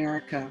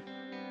America.